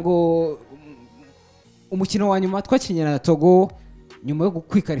ngira ngo umukino wa nyuma twakinnye na Togo nyuma yo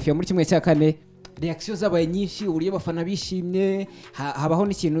kwikarifia muri kimwe cya kane reaction zabaye nyinshi uburyo abafana bishimye habaho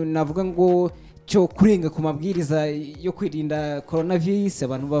n'ikintu navuga ngo cyo kurenga ku mabwiriza yo kwirinda coronavirus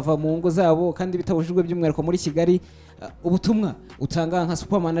abantu bava mu ngo zabo kandi bitabujijwe by'umwihariko muri Kigali. Ubutumwa utanga nka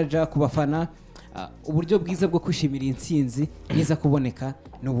super manager ku bafana uburyo bwiza bwo kwishimira intsinzi niza kuboneka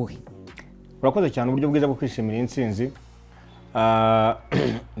n'ubuhe? Urakoze cyane uburyo bwiza bwo kwishimira intsinzi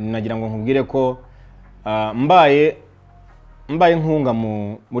nagira ngo nkubwire ko mbaye nkunga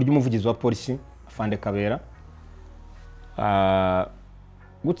mu buryo umuvugizi wa polisi Afande Kabera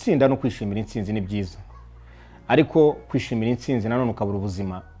gutsinda no kwishimira intsinzi ni byiza ariko kwishimira intsinzi nanone ukabura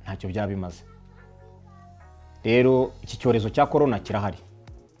ubuzima ntacyo byabimaze. Rero iki cyorezo cya corona kirahari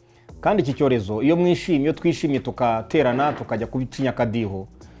kandi iki cyorezo iyo mwishimye, iyo twishimye tukaterana tukajya kubicinya akadiho,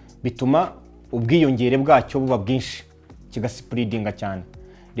 bituma ubwiyongere bwacyo buba bwinshi kigaspreadinga cyane.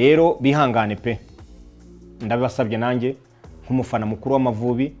 Rero bihangane pe, ndabibasabye nanjye nk'umufana mukuru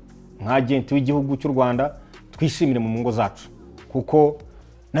w'Amavubi, nk'agenti w'igihugu cy'u Rwanda, twishimire mu ngo zacu, kuko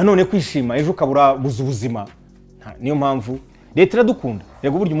nanone kwishima ejo ukabura buza ubuzima. Niyo mpamvu leta iradukunda.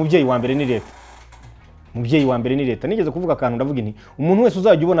 Yego buryo umubyeyi wa mbere ni leta, umubyeyi wa mbere ni leta. Nigeze kuvuga akantu ndavuga nti umuntu wese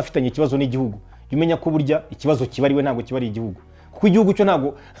uzajya ubona afitanye ikibazo n'igihugu, yumenya ko burya ikibazo kibariwe ntabwo kibari igihugu, kuko igihugu cyo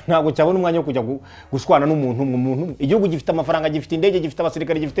ntabwo cyabona umwanya wo kujya gushwana n'umuntu. Igihugu gifite amafaranga, gifite indege, gifite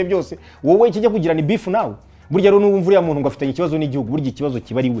abasirikare, gifite byose, wowe ikijya kugira ni beef nawe. Burya rero n'ubumva uriya muntu ngo afitanye ikibazo n'igihugu, burya ikibazo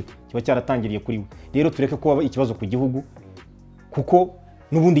kibariwe kiba cyaratangiriye kuri we. Rero tureke kuba ikibazo ku gihugu, kuko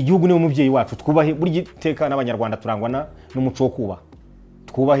n'ubundi igihugu niwe mubyeyi wacu. Twubahe burya iteka, n'abanyarwanda turangwa n'umuco wo kubaha.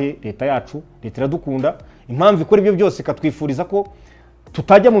 Twubahe leta yacu, leta iradukunda. Impamvu ikora ibyo byose ikatwifuriza ko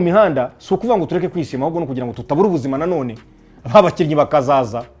tutajya mu mihanda, si ukuvuga ngo tureke kwishima, ahubwo no kugira ngo tutabura ubuzima. Nanone abakinnyi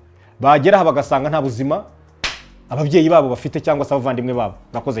bakazaza bagera aha bagasanga nta buzima ababyeyi babo bafite cyangwa se abavandimwe babo.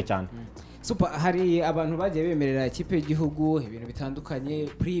 Urakoze cyane. Super. Hari abantu bagiye bemerera ikipe y'igihugu ibintu bitandukanye,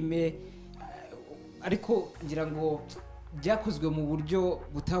 prime, ariko ngira ngo byakozwe mu buryo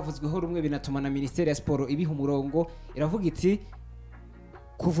butavuzweho rumwe, binatuma na Minisiteri ya Siporo ibiha umurongo. Iravuga iti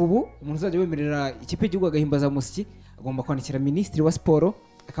kuva ubu umuntu uzajya wemerera ikipe y'igihugu agahimbaza musiki agomba kwandikira Minisitiri wa Siporo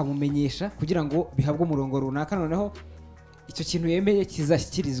akamumenyesha kugira ngo bihabwe umurongo runaka, noneho icyo kintu yemeye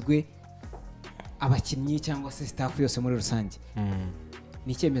kizashyikirizwe abakinnyi cyangwa se staff yose muri rusange.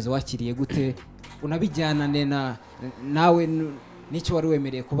 Ni icyemezo wakiriye gute? Unabijyanane nawe n'icyo wari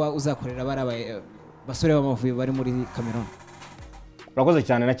wemereye kuba uzakorera basore b'Amavubi bari muri Cameroon? Urakoze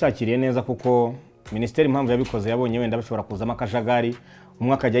cyane, nacyakiriye neza, kuko Minisiteri impamvu yabikoze yabonye wenda bishobora kuzamo akajagari,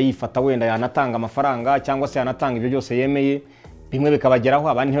 umwe akajya yifata wenda yanatanga amafaranga cyangwa se yanatanga ibyo byose yemeye, bimwe bikabageraho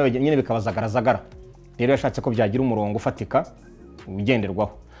abandi nyine bikabazagaragara. Rero yashatse ko byagira umurongo ufatika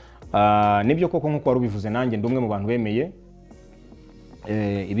ugenderwaho. Nibyo koko nkuko wari ubivuze, nanjye ndi umwe mu bantu bemeye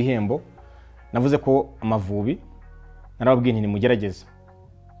ibihembo. Navuze ko Amavubi narababwiye nti nimugerageze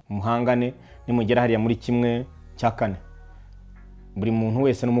umuhangane, nimugera hariya muri 1/4, buri muntu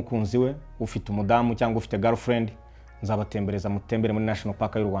wese n'umukunzi we, ufite umudamu cyangwa ufite girlfriend, nzabatembereza mutembere muri National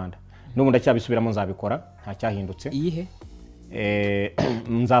Park y'u Rwanda. N'ubu ndacyabisubiramo, nzabikora, nta cyahindutse. IGIHE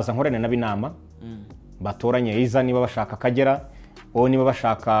nzaza nkorane n'abinama batoranye, iza niba bashaka Akagera, o niba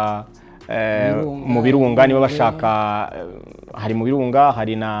bashaka mu birunga, niba bashaka hari mu birunga,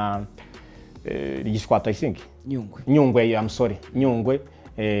 hari na Gishwata I think Nyungwe, I'm sorry, Nyungwe,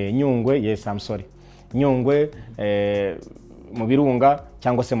 yes I'm sorry, Nyungwe mu birunga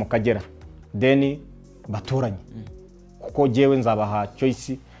cyangwa se mu Kagera, then batoranye, kuko jewe nzabaha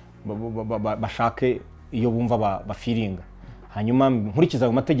choice bashake iyo bumva bafiringa. Hanyuma nkurikiza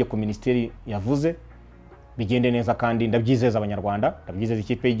mu mategeko Minisiteri yavuze bigende neza, kandi ndabyizeza abanyarwanda, ndabyizeza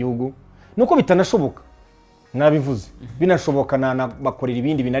ikipe y'igihugu. Nuko bitanashoboka nabivuze, binashoboka bakorera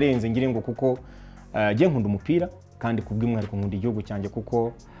ibindi binarenze ngire ngo, kuko je nkunda umupira, kandi kubw'umwihariko nkunda igihugu cyanjye,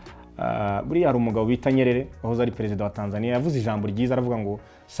 kuko buri hari umugabo bita Nyerere wahoze ari perezida wa Tanzania, yavuze ijambo ryiza, aravuga ngo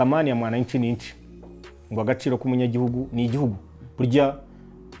samani ya mwana inchi n'inchi, ngo agaciro k'umunyagihugu ni igihugu. Burya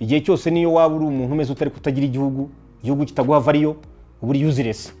igihe cyose niyo waba uri umuntu umeze utari kutagira igihugu kitaguha variyo, uburi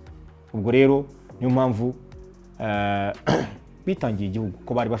useless. Ubwo rero niyo mpamvu bitangiye igihugu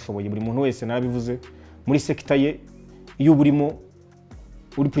ko bari bashoboye, buri muntu wese narabivuze muri sekita ye, iyo burimo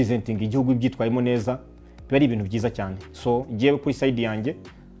uri presenting igihugu byitwayemo neza, biba ari ibintu byiza cyane. So giye kuri side yanjye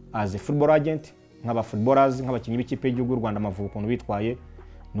as a football agent, nk'aba footballers, nk'abakinnyi b'ikipe y'igihugu y'u Rwanda Amavubi ukuntu bitwaye,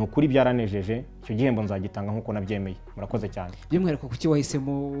 ni ukuri byaranejeje. Icyo gihembo nzagitanga nk'uko nabyemeye. Murakoze cyane. By'umwihariko kuki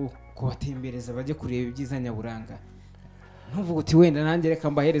wahisemo kubatembereza bajye kureba ibyiza nyaburanga? Ntuvuga uti wenda nanjye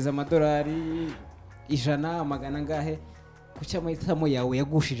reka mbahereza amadolari 100, 100 ngahe? Kuki amahitamo yawe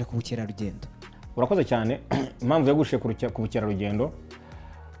yagushije ku bukerarugendo? Urakoze cyane. Impamvu yagushije ku bukerarugendo,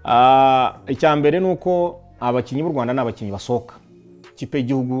 icya mbere nuko abakinnyi b'u Rwanda n'abakinnyi basohoka. Ikipe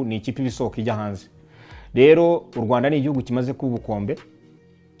y'igihugu ni ikipe ibisohoka ijya hanze. Rero u Rwanda ni igihugu kimaze kuba ubukombe,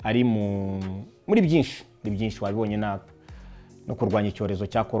 ari muri byinshi wabibonye no kurwanya icyorezo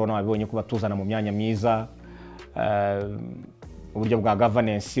cya corona, wabibonye kuba tuzana mu myanya myiza, uburyo bwa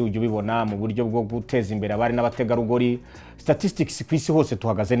governance ujye ubibona, mu buryo bwo guteza imbere abari n'abategarugori, statistics ku isi hose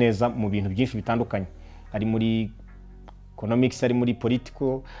tuhagaze neza mu bintu byinshi bitandukanye, ari muri economics, ari muri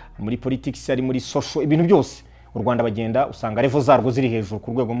politics, ari muri social, ibintu byose u Rwanda bagenda usanga level zarwo ziri hejuru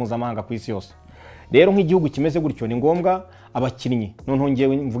ku rwego mpuzamahanga ku isi yose. Rero nk'igihugu kimeze gutyo ni ngombwa abakinnyi, noneho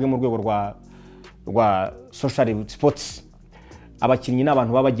ngewe mvuge mu rwego rwa social sports, abakinnyi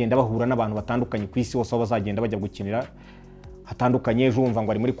n'abantu baba bagenda bahura n'abantu batandukanye ku isi hose, aho bazagenda bajya gukinira hatandukanye, ejo wumva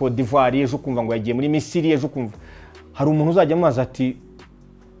ngo ari muri Côte d'Ivoire, ejo kumva ngo yagiye muri Misiri, ejo kumva hari umuntu uzajya amaza ati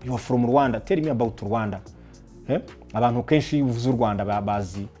you are from Rwanda, tell me about Rwanda. Abantu kenshi uvuze u Rwanda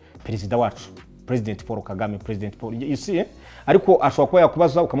bazi perezida wacu, President Paul Kagame, President Paul, you see, ariko ashobora kuba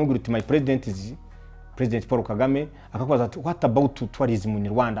yakubaza ukamubwira uti my president is President Paul Kagame, akakubaza ati what about tourism in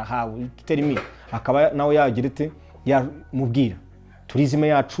Rwanda, how, tell me, akaba nawe yagira ite yamubwira tourism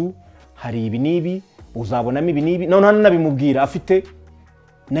yacu hari ibi nibi, uzabonamo ibi nibi, none nabimubwira afite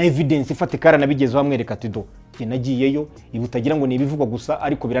na evidence ifatika nabigezeho amwereka ati do nagiyeyo, ibi utagira ngo ni ibivugwa gusa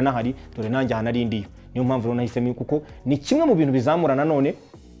ariko biranahari, dore nanjye hana rindi. Niyo mpamvu rero nahisemo kuko ni kimwe mu bintu bizamura nanone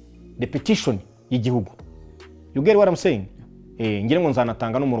repetition y'igihugu. You get what I'm saying? Ngire ngo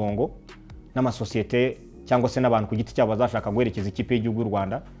nzanatanga n'umurongo n'amasosiyete cyangwa se n'abantu ku giti cyabo bazashaka guherekeza ikipe y'igihugu y'u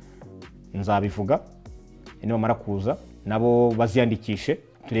Rwanda, nzabivuga niba mara kuza nabo baziyandikishe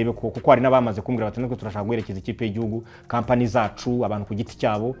turebe kuko hari n'abamaze kumbwira bati nako turashaka guherekeza ikipe y'igihugu, company zacu, abantu ku giti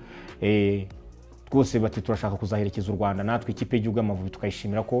cyabo rwose bati turashaka kuzaherekeza u Rwanda, natwe ikipe y'igihugu y'Amavubi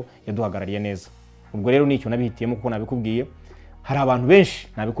tukayishimira ko yaduhagarariye neza. Ubwo rero nicyo nabihitiyemo kuko nabikubwiye, hari abantu benshi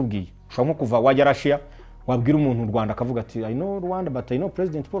nabikubwiye, ushobora nko kuva wajya Russia wabwira umuntu u Rwanda akavuga ati I know Rwanda but I know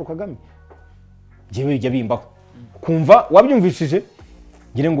President Paul Kagame, jewe bijya bimbaho kumva wabyumvishije.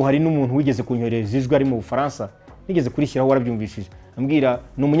 Ngire ngo hari n'umuntu wigeze kunyohereza ijwi ari mu Bufaransa, nigeze kurishyiraho warabyumvishije, ambwira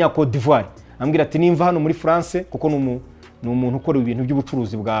ni umunya Côte d'Ivoire, ambwira ati nimva hano muri France kuko ni umuntu ukora ibintu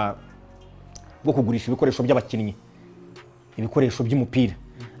by'ubucuruzi bwo kugurisha ibikoresho by'abakinnyi, ibikoresho by'umupira,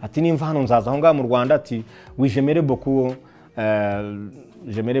 ati nimva hano nzaza aho ngaho mu Rwanda, ati oui j'aimerais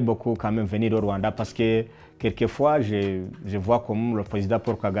beaucoup quand même venir au Rwanda parce que quelquefois je vois comme le président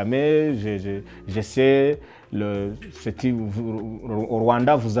Paul Kagame, je sais au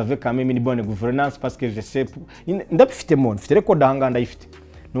Rwanda vous avez quand même une bonne gouvernance parce que je sais ndabifite mfite record ahanga ndayifite,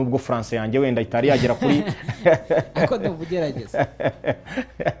 nubwo France yanjye wenda itari yagera kuri ako ndabugerageza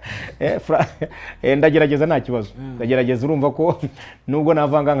ndagerageza nta kibazo, ndagerageza. Urumva ko nubwo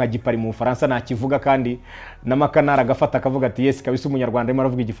navanga nka gipari mu Faransa nakivuga kandi n'amakanara agafata akavuga ati yes kabisa umunyarwanda arimo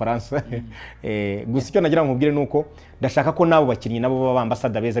aravuga igifaransa. Gusa icyo nagira ngo nkubwire nuko ndashaka ko nabo bakinnyi nabo baba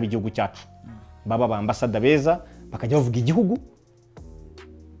ambassador beza b'igihugu cyacu, baba ambassador beza bakajya bavuga igihugu,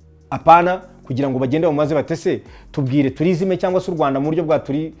 apana kugira ngo bagende mu maze batese tubwire tourisme cyangwa se u Rwanda mu buryo bwa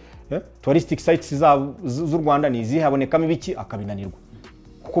touristic sites z'u Rwanda ni zihabonekamo ibiki akabinanirwa,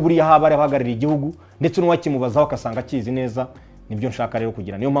 kuko buriya haba ari abahagarariye igihugu ndetse n'uwakimubazaho akasanga akizi neza. Nibyo nshaka rero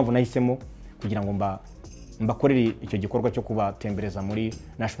kugira, niyo mpamvu nahisemo kugira ngo mbakorere icyo gikorwa cyo kubatembereza muri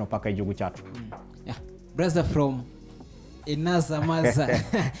national park y'igihugu cyacu. Brother from Inazamaza,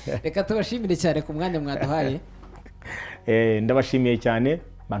 reka tubashimire cyane ku mwanya mwaduhaye. Ndabashimiye cyane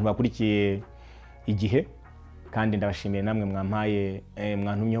abantu bakurikiye IGIHE, kandi ndabashimiye namwe mwampaye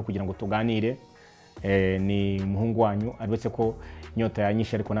mwantumyeho kugira ngo tuganire. Ni muhungu wanyu arwetse ko nyota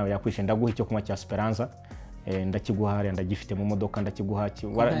yanyishe ariko nawe yakwishe, ndaguha icyo kunywa cya Esperanza, ndakiguha ndagifite mu modoka, ndakiguha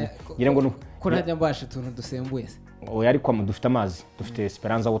ngira ngo ko najya mbasha tuntu dusembuye se. Oya ariko dufite amazi, dufite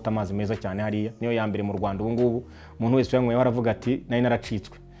Esperanza water, amazi meza cyane hariya, niyo ya mbere mu Rwanda ubu ngubu. Umuntu wese yanyweye waravuga ati nari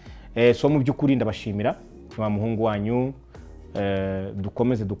naracitswe. So mu by'ukuri ndabashimira wa muhungu wanyu,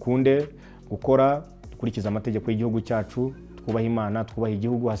 dukomeze dukunde gukora, dukurikiza amategeko y'igihugu cyacu, twubaha Imana, twubaha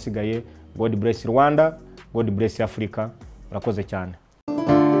igihugu, hasigaye God bless Rwanda, God bless Africa. Urakoze cyane.